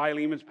on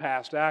Philemon's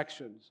past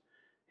actions.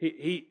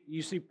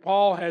 You see,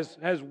 Paul has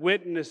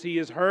witnessed, he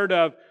has heard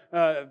of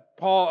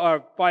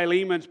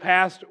Philemon's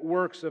past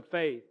works of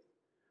faith.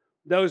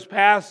 Those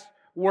past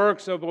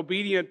works of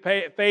obedient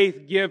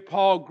faith give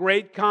Paul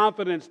great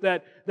confidence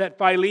that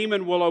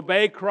Philemon will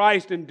obey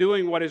Christ in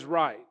doing what is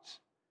right.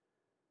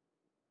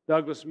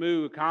 Douglas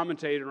Moo, a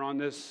commentator on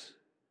this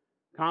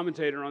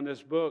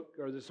book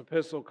or this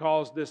epistle,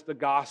 calls this the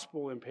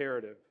gospel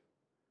imperative.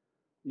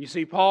 You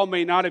see, Paul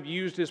may not have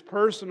used his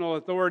personal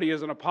authority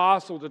as an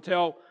apostle to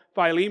tell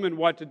Philemon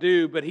what to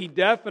do, but he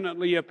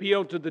definitely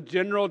appealed to the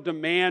general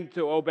demand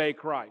to obey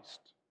Christ.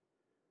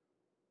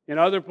 In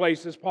other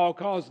places, Paul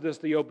calls this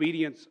the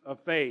obedience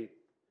of faith.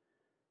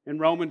 In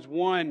Romans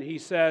 1, he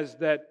says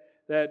that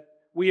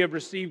we have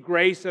received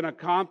grace and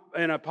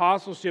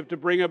apostleship to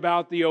bring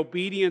about the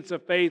obedience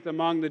of faith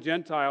among the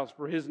Gentiles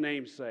for His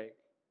name's sake.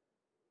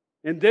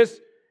 In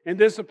this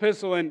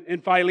epistle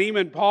in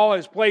Philemon, Paul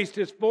has placed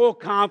his full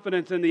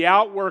confidence in the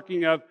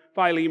outworking of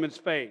Philemon's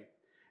faith.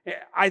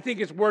 I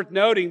think it's worth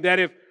noting that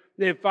if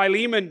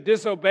Philemon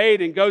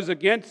disobeyed and goes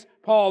against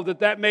Paul,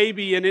 that may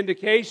be an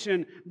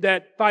indication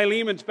that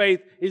Philemon's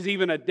faith is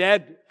even a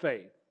dead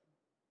faith.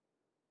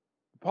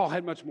 Paul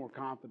had much more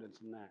confidence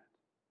in that.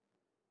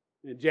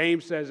 And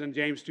James says in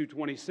James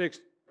 2:26,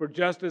 for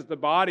just as the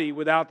body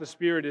without the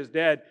spirit is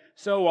dead,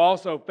 so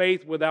also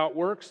faith without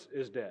works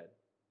is dead.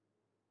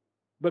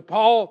 But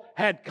Paul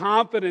had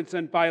confidence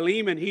in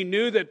Philemon. He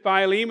knew that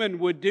Philemon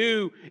would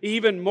do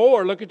even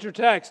more. Look at your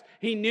text.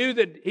 He knew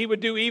that he would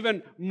do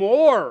even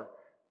more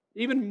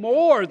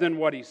than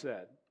what he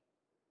said.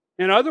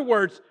 In other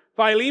words,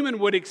 Philemon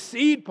would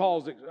exceed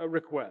Paul's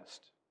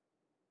request.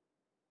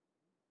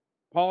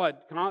 Paul had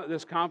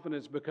this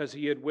confidence because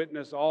he had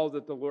witnessed all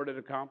that the Lord had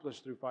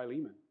accomplished through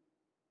Philemon.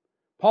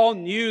 Paul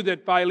knew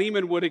that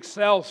Philemon would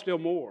excel still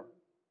more.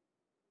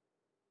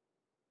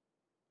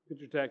 Look at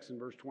your text in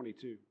verse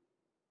 22.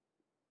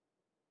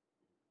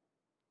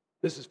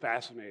 This is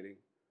fascinating.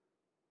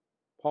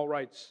 Paul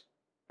writes,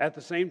 at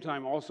the same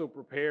time also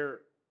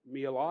prepare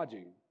me a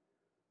lodging,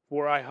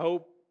 for I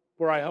hope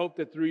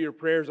that through your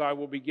prayers I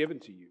will be given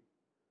to you.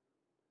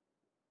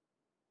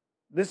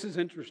 This is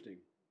interesting.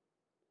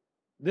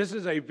 This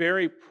is a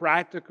very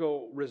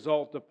practical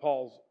result of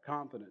Paul's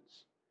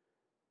confidence.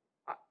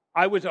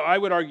 I would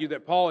argue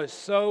that Paul is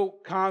so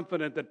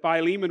confident that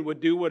Philemon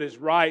would do what is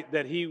right,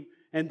 that he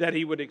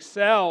would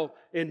excel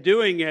in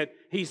doing it.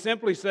 He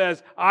simply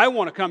says, I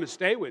want to come and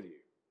stay with you.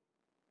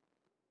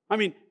 I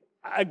mean,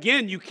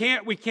 again,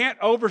 we can't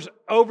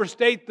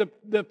overstate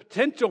the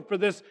potential for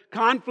this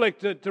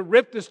conflict to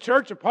rip this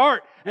church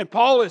apart. And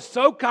Paul is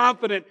so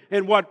confident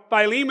in what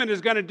Philemon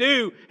is going to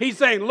do. He's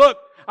saying, look,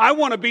 I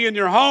want to be in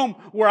your home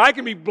where I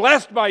can be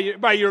blessed by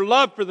your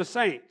love for the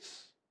saints.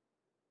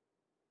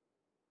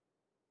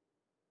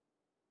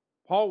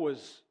 Paul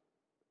was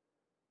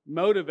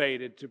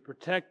motivated to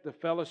protect the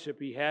fellowship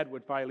he had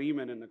with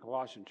Philemon in the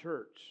Colossian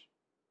church.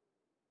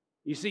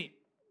 You see,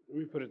 let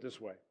me put it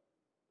this way.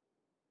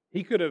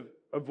 He could have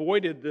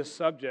avoided this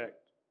subject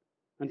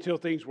until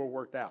things were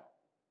worked out,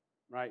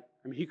 right?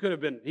 I mean, he could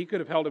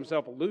have held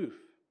himself aloof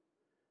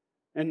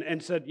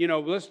and said,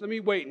 let me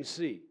wait and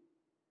see.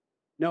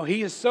 No,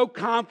 he is so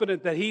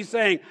confident that he's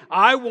saying,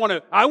 I want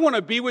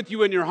to be with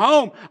you in your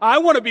home. I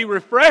want to be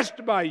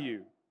refreshed by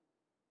you.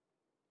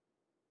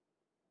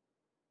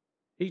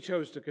 He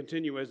chose to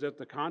continue as if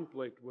the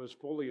conflict was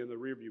fully in the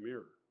rearview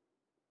mirror.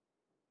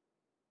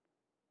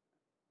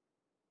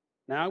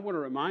 Now, I want to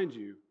remind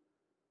you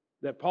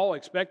that Paul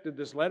expected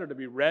this letter to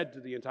be read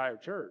to the entire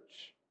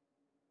church.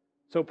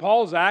 So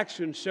Paul's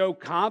actions show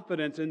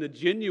confidence in the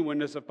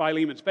genuineness of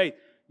Philemon's faith.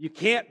 You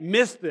can't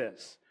miss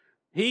this.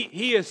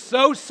 He is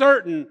so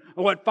certain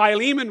of what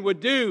Philemon would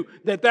do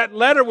that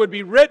letter would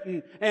be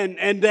written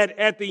and that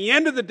at the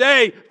end of the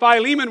day,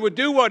 Philemon would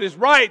do what is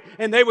right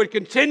and they would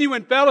continue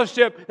in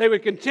fellowship, they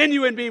would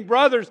continue in being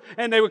brothers,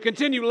 and they would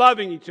continue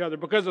loving each other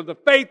because of the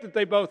faith that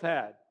they both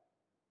had.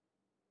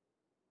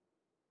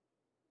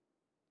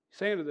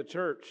 Saying to the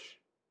church,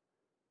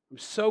 I'm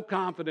so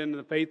confident in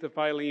the faith of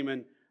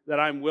Philemon that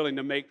I'm willing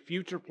to make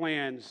future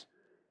plans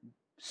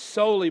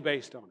solely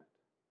based on it.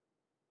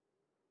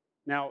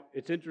 Now,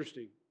 it's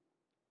interesting.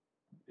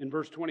 In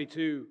verse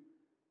 22,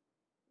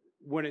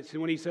 when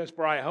he says,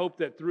 for I hope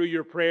that through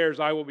your prayers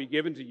I will be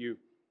given to you,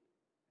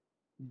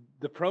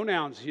 the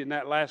pronouns in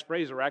that last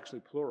phrase are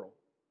actually plural.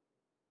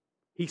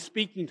 He's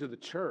speaking to the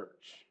church.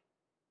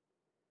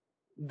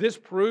 This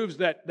proves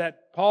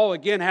that Paul,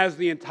 again, has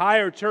the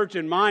entire church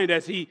in mind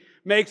as he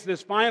makes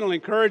this final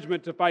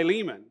encouragement to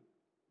Philemon.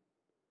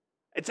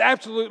 It's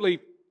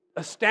absolutely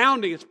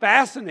astounding. It's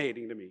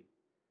fascinating to me.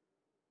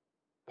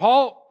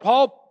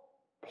 Paul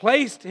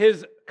placed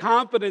his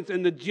confidence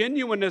in the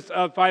genuineness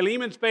of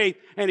Philemon's faith,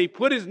 and he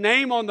put his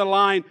name on the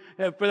line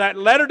for that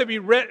letter to be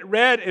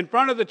read in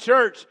front of the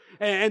church,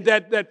 and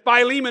that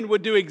Philemon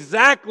would do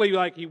exactly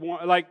like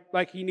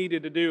he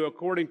needed to do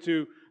according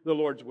to the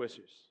Lord's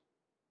wishes.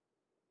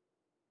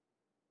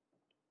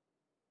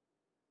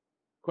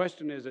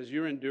 Question is, as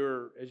you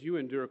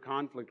endure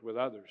conflict with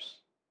others,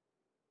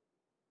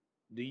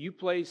 do you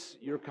place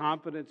your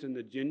confidence in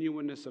the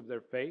genuineness of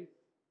their faith?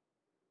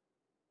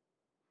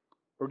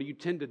 Or do you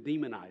tend to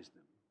demonize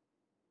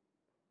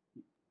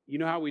them? You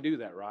know how we do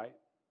that, right?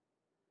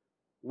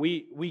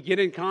 We get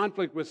in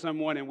conflict with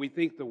someone and we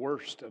think the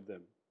worst of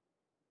them.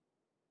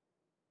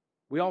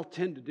 We all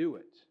tend to do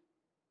it.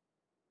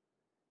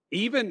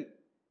 Even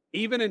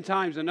in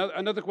times,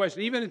 another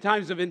question, even in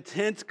times of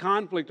intense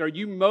conflict, are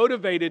you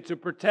motivated to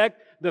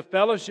protect the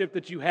fellowship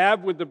that you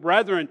have with the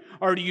brethren,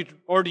 or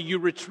do you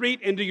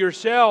retreat into your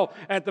shell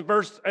at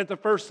the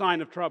first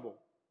sign of trouble?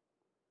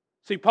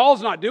 See,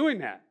 Paul's not doing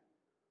that.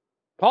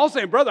 Paul's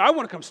saying, brother, I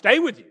want to come stay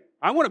with you.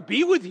 I want to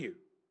be with you.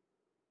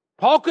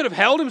 Paul could have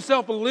held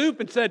himself aloof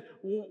and said,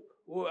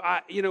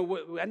 I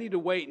need to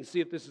wait and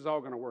see if this is all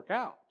going to work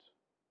out.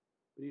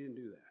 But he didn't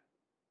do that.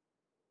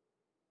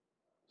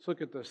 Let's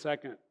look at the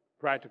second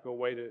practical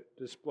way to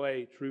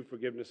display true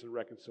forgiveness and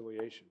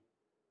reconciliation.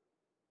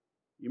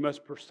 You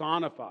must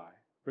personify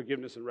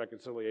forgiveness and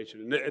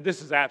reconciliation. And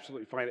this is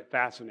absolutely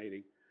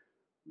fascinating,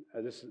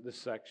 this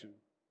section.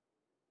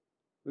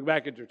 Look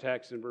back at your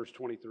text in verse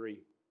 23.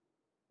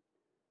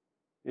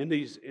 In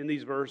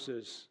these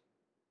verses,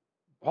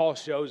 Paul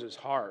shows his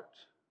heart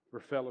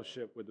for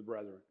fellowship with the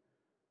brethren.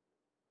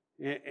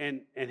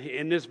 And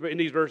in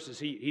these verses,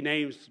 he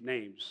names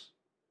names.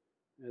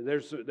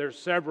 There's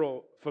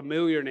several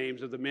familiar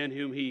names of the men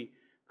whom he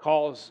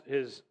calls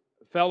his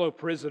fellow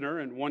prisoner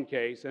in one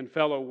case and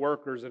fellow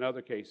workers in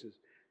other cases.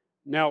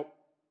 Now,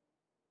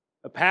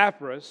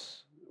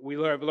 Epaphras, we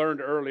have learned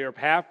earlier,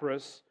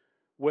 Epaphras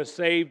was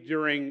saved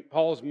during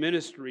Paul's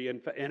ministry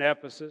in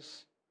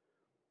Ephesus.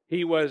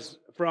 He was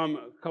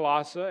from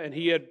Colossae, and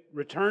he had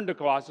returned to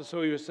Colossae,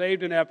 so he was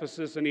saved in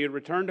Ephesus, and he had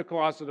returned to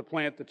Colossae to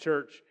plant the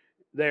church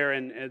there,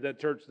 in the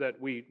church that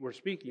we were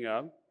speaking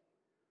of.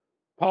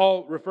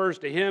 Paul refers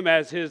to him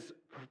as his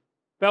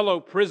fellow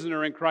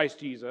prisoner in Christ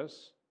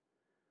Jesus.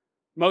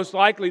 Most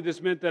likely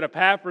this meant that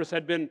Epaphras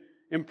had been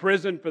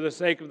imprisoned for the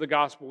sake of the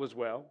gospel as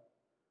well.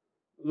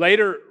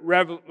 Later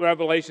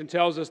Revelation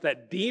tells us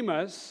that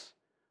Demas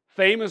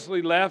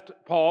famously left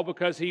Paul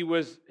because he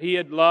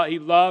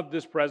loved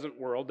this present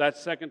world.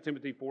 That's 2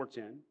 Timothy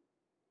 4:10.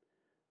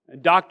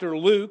 And Dr.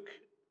 Luke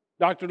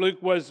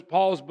was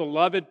Paul's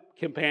beloved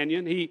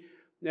companion. He,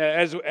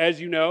 as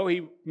you know,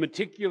 he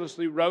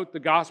meticulously wrote the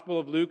Gospel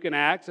of Luke and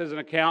Acts as an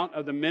account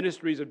of the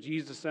ministries of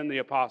Jesus and the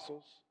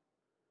apostles.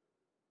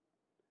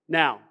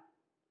 Now,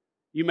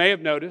 you may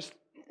have noticed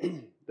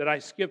that I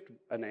skipped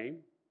a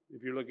name,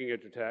 if you're looking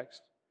at your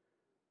text.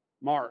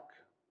 Mark,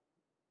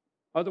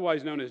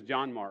 otherwise known as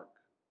John Mark.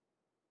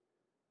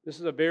 This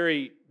is a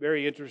very,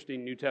 very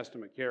interesting New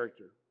Testament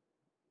character.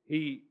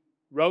 He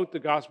wrote the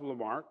Gospel of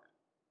Mark.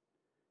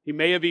 He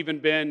may have even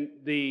been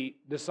the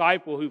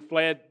disciple who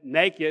fled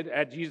naked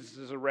at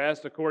Jesus'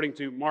 arrest, according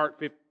to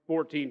Mark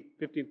 14,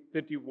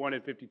 51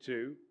 and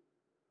 52.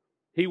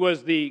 He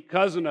was the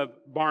cousin of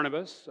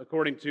Barnabas,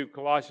 according to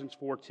Colossians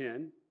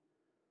 4:10.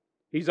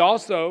 He's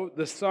also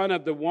the son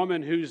of the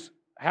woman whose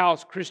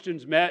house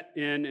Christians met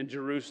in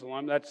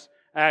Jerusalem. That's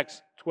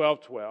Acts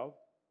 12:12.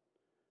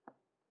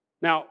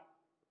 Now,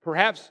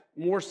 perhaps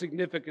more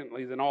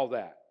significantly than all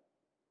that,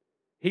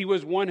 he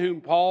was one over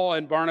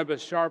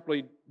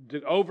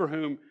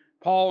whom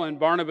Paul and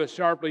Barnabas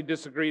sharply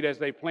disagreed as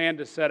they planned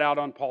to set out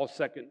on Paul's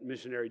second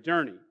missionary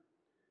journey.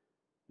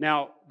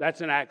 Now, that's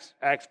in Acts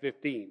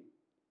 15.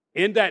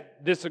 In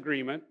that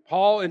disagreement,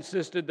 Paul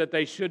insisted that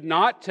they should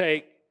not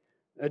take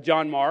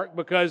John Mark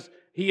because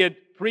he had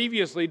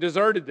previously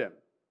deserted them.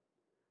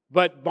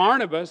 But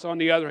Barnabas, on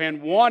the other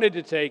hand, wanted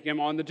to take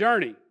him on the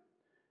journey.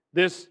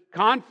 This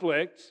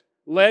conflict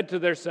led to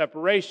their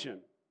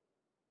separation.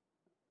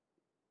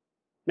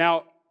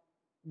 Now,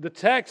 the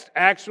text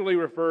actually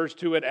refers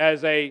to it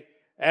as a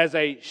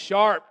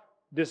sharp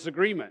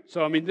disagreement.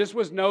 So, this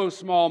was no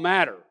small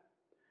matter.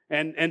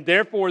 And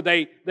therefore,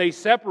 they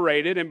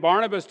separated, and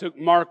Barnabas took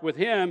Mark with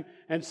him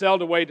and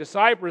sailed away to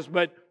Cyprus,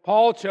 but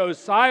Paul chose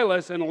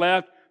Silas and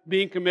left,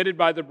 being committed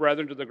by the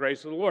brethren to the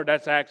grace of the Lord.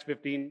 That's Acts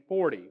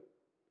 15:40.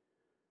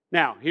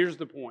 Now, here's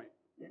the point.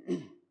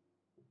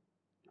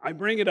 I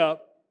bring it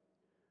up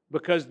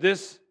because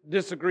this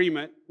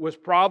disagreement was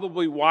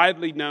probably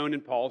widely known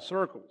in Paul's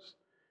circles.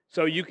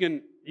 So you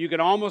can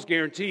almost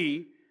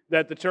guarantee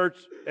that the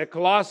church at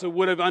Colossae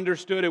would have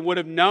understood and would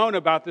have known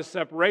about this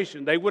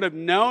separation. They would have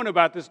known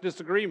about this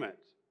disagreement.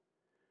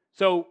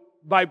 So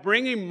by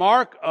bringing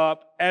Mark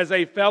up as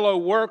a fellow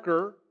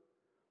worker,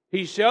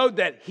 he showed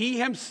that he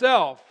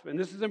himself, and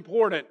this is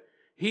important,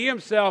 he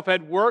himself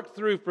had worked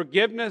through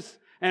forgiveness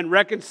and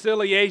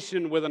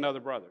reconciliation with another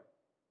brother.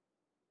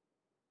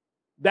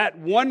 That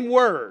one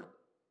word,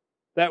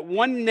 that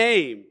one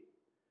name,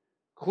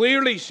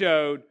 clearly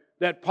showed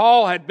that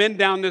Paul had been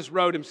down this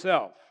road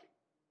himself.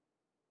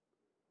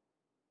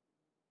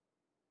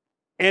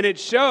 And it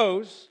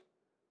shows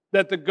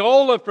that the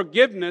goal of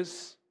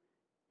forgiveness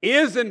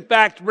is in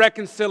fact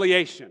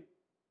reconciliation,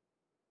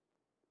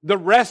 the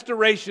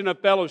restoration of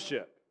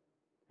fellowship.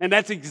 And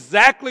that's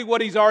exactly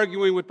what he's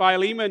arguing with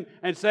Philemon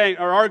and saying,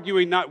 or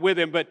arguing not with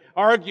him, but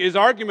his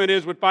argument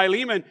is with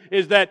Philemon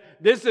is that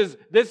this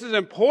is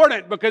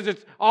important because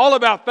it's all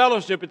about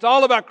fellowship. It's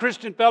all about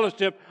Christian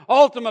fellowship.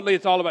 Ultimately,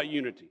 it's all about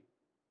unity.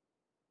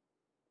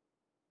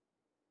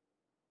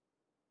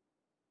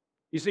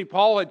 You see,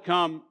 Paul had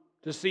come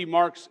to see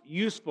Mark's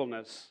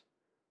usefulness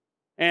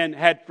and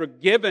had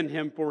forgiven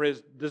him for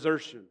his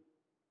desertion.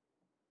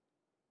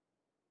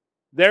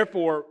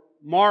 Therefore,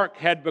 Mark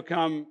had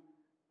become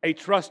a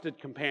trusted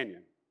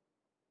companion.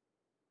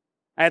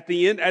 At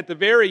the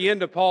very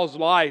end of Paul's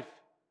life,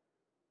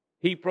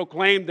 he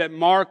proclaimed that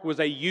Mark was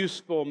a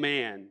useful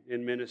man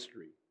in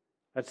ministry.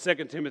 That's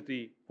 2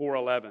 Timothy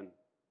 4:11.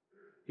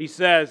 He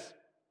says,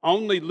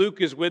 "Only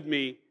Luke is with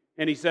me,"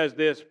 and he says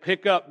this,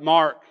 "Pick up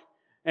Mark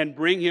and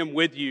bring him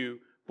with you,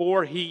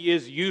 for he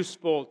is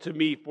useful to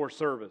me for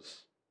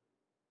service."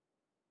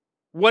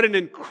 What an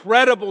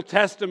incredible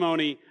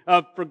testimony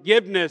of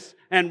forgiveness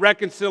and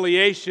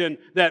reconciliation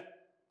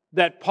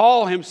that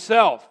Paul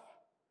himself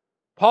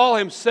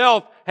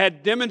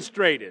had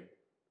demonstrated.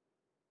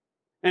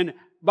 And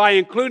by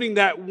including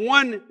that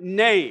one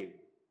name,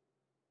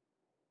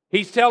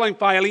 he's telling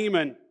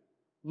Philemon,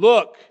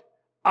 look,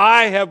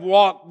 I have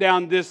walked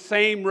down this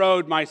same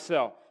road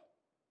myself.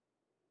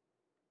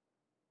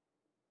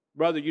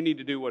 Brother, you need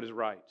to do what is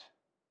right.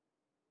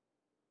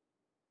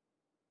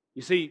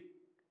 You see,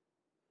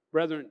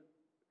 brethren,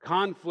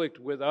 conflict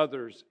with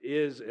others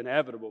is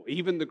inevitable.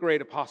 Even the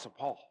great Apostle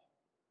Paul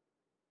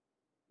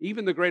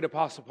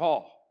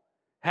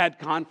had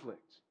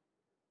conflict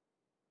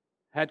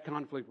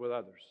with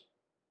others.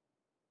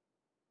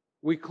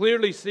 We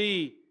clearly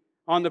see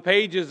on the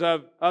pages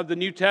of the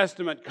New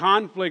Testament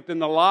conflict in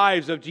the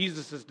lives of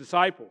Jesus'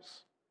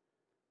 disciples.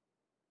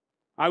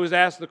 I was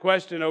asked the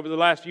question over the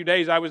last few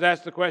days,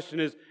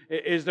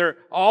 is there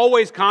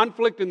always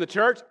conflict in the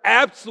church?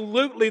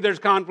 Absolutely there's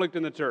conflict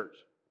in the church.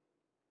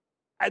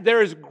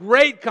 There is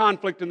great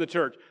conflict in the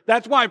church.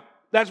 That's why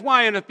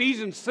in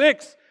Ephesians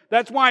 6,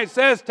 that's why it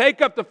says,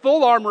 take up the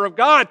full armor of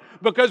God,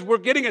 because we're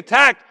getting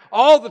attacked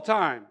all the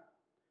time.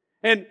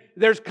 And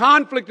there's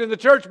conflict in the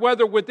church,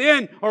 whether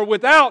within or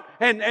without,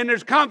 and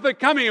there's conflict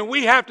coming, and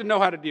we have to know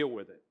how to deal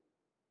with it.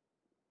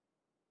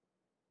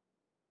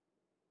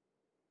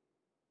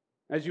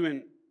 As you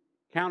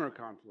encounter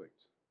conflict,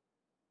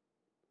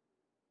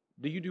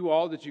 do you do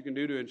all that you can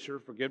do to ensure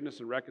forgiveness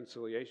and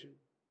reconciliation?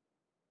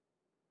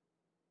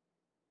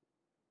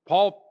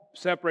 Paul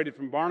separated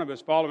from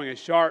Barnabas following a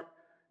sharp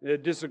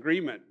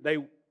disagreement.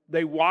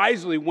 They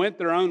wisely went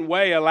their own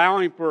way,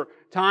 allowing for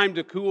time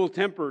to cool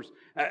tempers.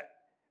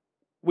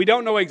 We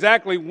don't know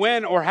exactly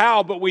when or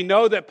how, but we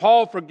know that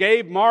Paul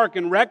forgave Mark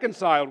and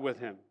reconciled with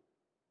him.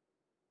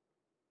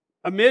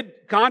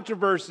 Amid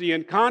controversy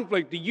and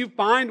conflict, do you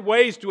find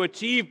ways to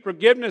achieve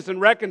forgiveness and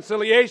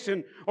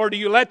reconciliation, or do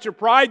you let your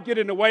pride get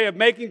in the way of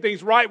making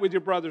things right with your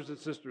brothers and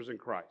sisters in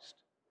Christ?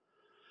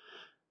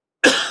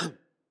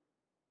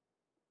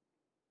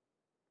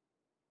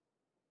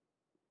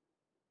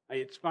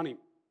 It's funny.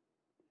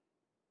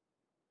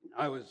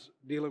 I was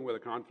dealing with a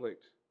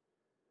conflict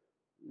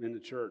in the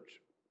church.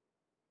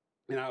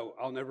 And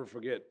I'll never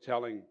forget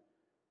telling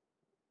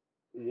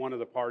one of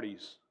the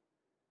parties,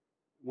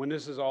 when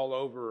this is all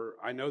over,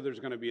 I know there's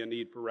going to be a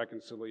need for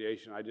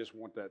reconciliation. I just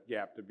want that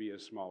gap to be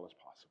as small as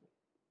possible.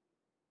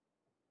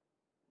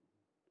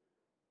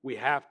 We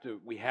have to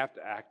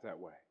act that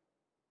way.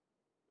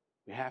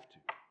 We have to.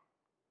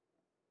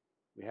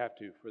 We have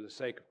to, for the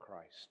sake of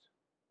Christ.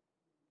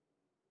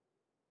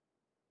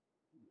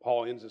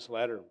 Paul ends this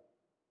letter.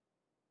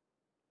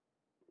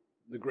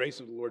 The grace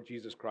of the Lord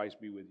Jesus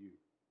Christ be with you,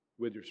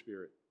 with your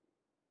spirit.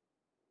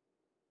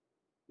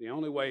 The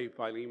only way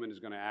Philemon is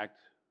going to act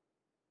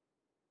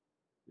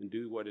and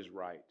do what is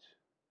right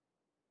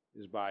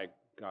is by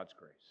God's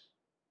grace.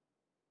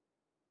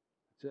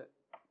 That's it.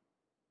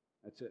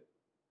 That's it.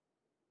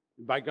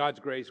 And by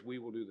God's grace, we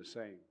will do the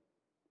same.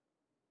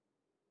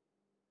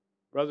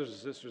 Brothers and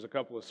sisters, a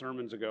couple of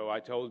sermons ago,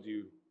 I told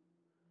you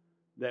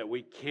that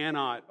we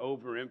cannot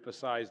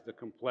overemphasize the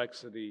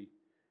complexity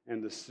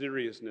and the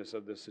seriousness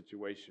of this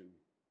situation.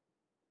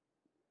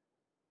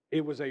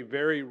 It was a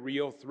very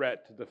real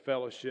threat to the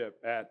fellowship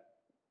at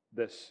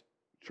this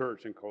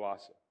church in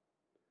Colossae.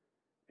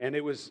 And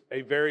it was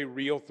a very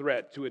real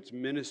threat to its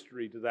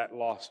ministry to that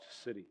lost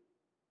city.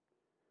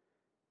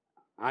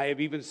 I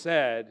have even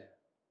said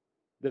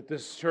that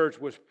this church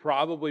was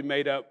probably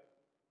made up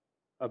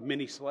of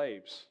many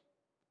slaves.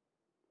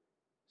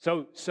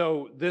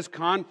 So this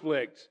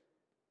conflict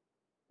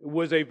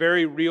was a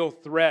very real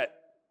threat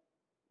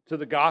to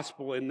the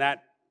gospel in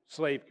that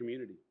slave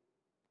community.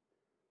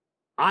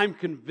 I'm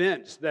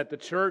convinced that the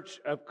church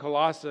of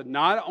Colossae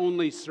not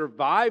only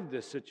survived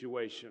this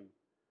situation,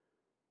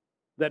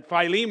 that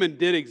Philemon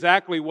did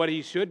exactly what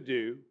he should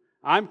do.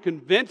 I'm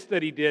convinced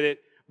that he did it,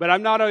 but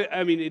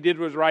he did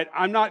what was right.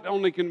 I'm not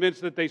only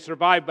convinced that they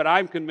survived, but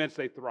I'm convinced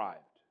they thrived.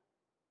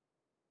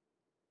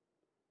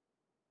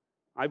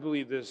 I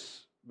believe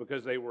this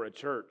because they were a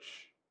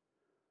church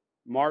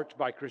marked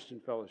by Christian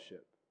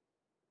fellowship,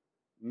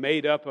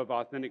 made up of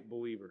authentic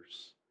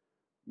believers,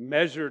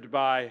 measured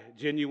by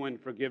genuine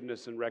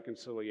forgiveness and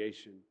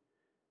reconciliation,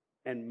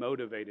 and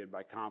motivated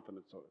by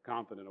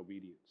confident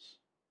obedience.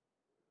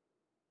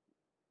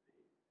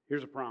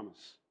 Here's a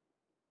promise.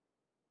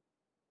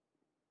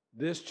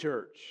 This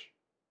church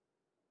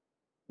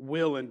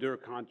will endure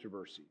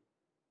controversy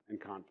and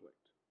conflict.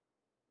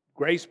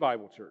 Grace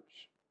Bible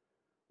Church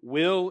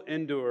will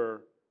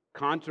endure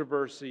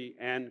controversy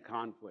and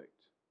conflict.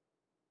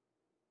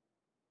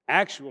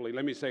 Actually,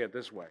 let me say it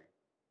this way.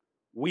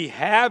 We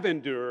have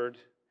endured,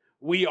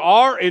 we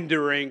are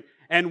enduring,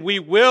 and we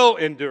will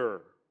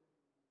endure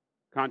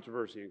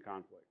controversy and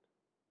conflict.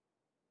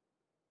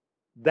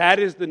 That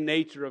is the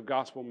nature of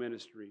gospel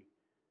ministry.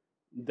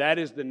 That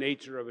is the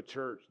nature of a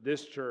church,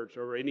 this church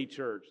or any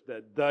church,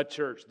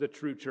 the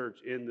true church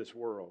in this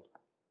world.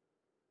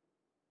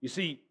 You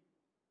see,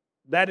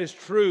 that is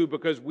true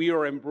because we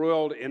are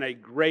embroiled in a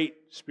great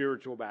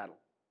spiritual battle.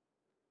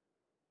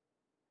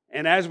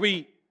 And as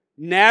we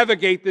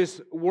navigate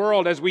this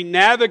world, as we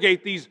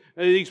navigate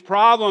these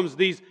problems,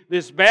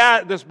 this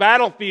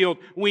battlefield,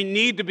 we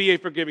need to be a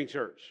forgiving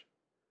church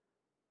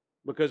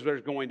because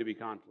there's going to be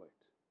conflict.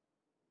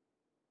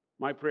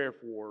 My prayer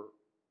for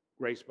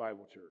Grace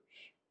Bible Church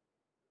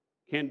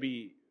can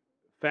be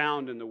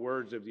found in the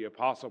words of the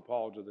Apostle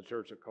Paul to the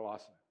church of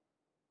Colossae.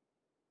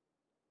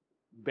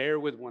 Bear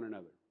with one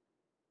another.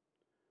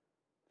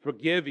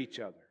 Forgive each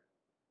other.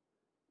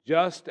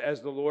 Just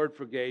as the Lord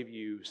forgave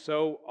you,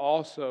 so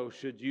also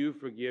should you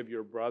forgive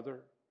your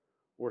brother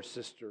or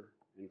sister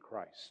in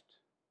Christ.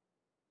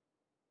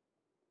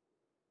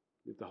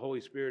 If the Holy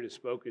Spirit has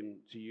spoken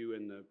to you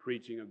in the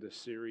preaching of this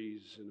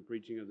series and the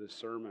preaching of this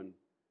sermon,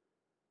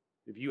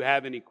 if you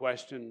have any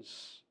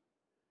questions,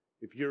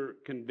 if you're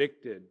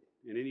convicted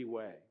in any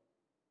way,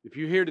 if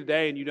you're here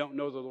today and you don't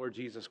know the Lord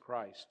Jesus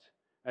Christ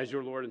as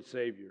your Lord and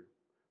Savior,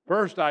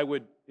 first I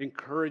would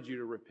encourage you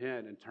to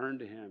repent and turn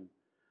to Him.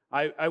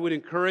 I would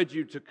encourage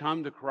you to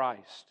come to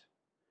Christ.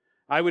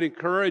 I would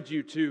encourage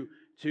you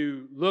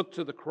to look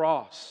to the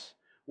cross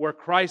where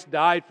Christ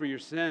died for your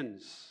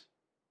sins.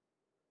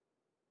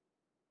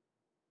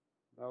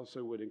 I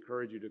also would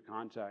encourage you to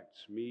contact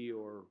me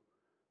or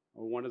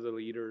one of the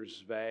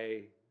leaders,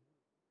 Vay,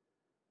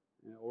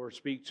 or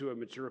speak to a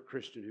mature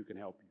Christian who can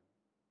help you.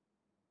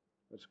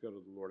 Let's go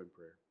to the Lord in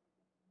prayer.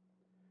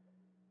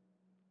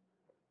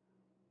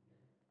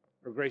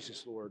 Our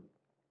gracious Lord,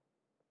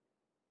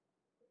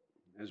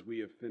 as we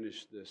have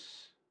finished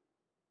this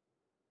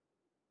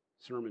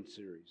sermon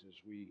series, as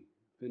we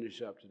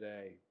finish up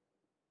today,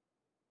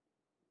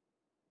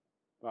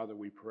 Father,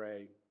 we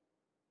pray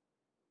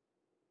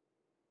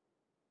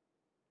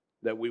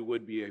that we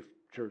would be a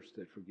church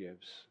that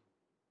forgives.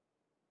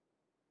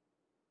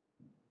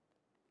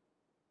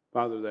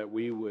 Father, that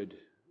we would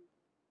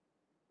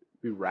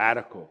be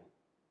radical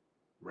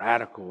in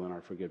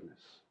our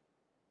forgiveness.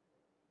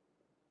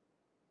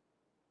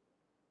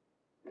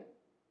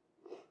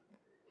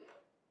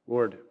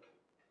 Lord,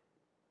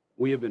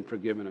 we have been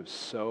forgiven of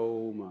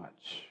so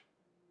much.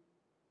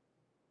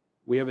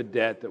 We have a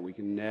debt that we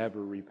can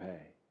never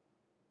repay.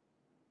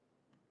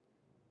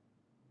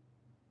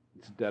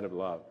 It's a debt of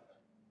love.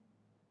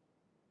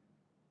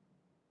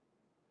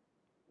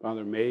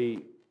 Father, may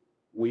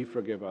we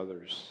forgive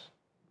others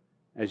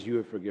as you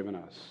have forgiven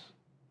us.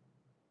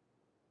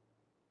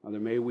 Father,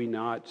 may we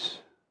not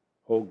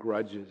hold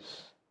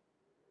grudges,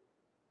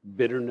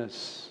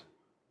 bitterness,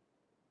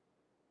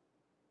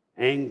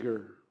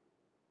 anger,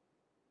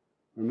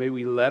 or may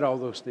we let all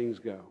those things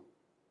go.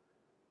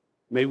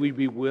 May we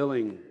be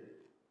willing,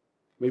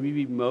 may we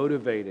be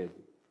motivated,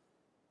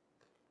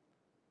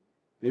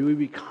 may we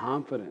be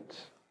confident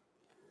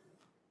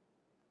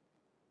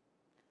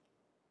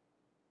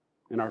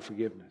in our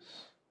forgiveness.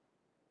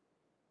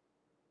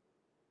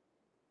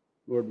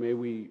 Lord, may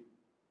we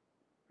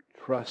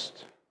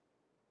trust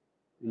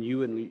in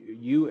you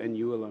and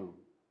you alone.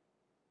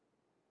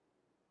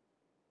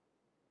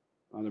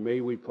 Father, may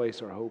we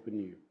place our hope in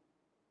you.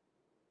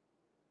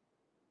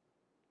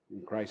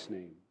 In Christ's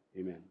name,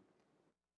 amen.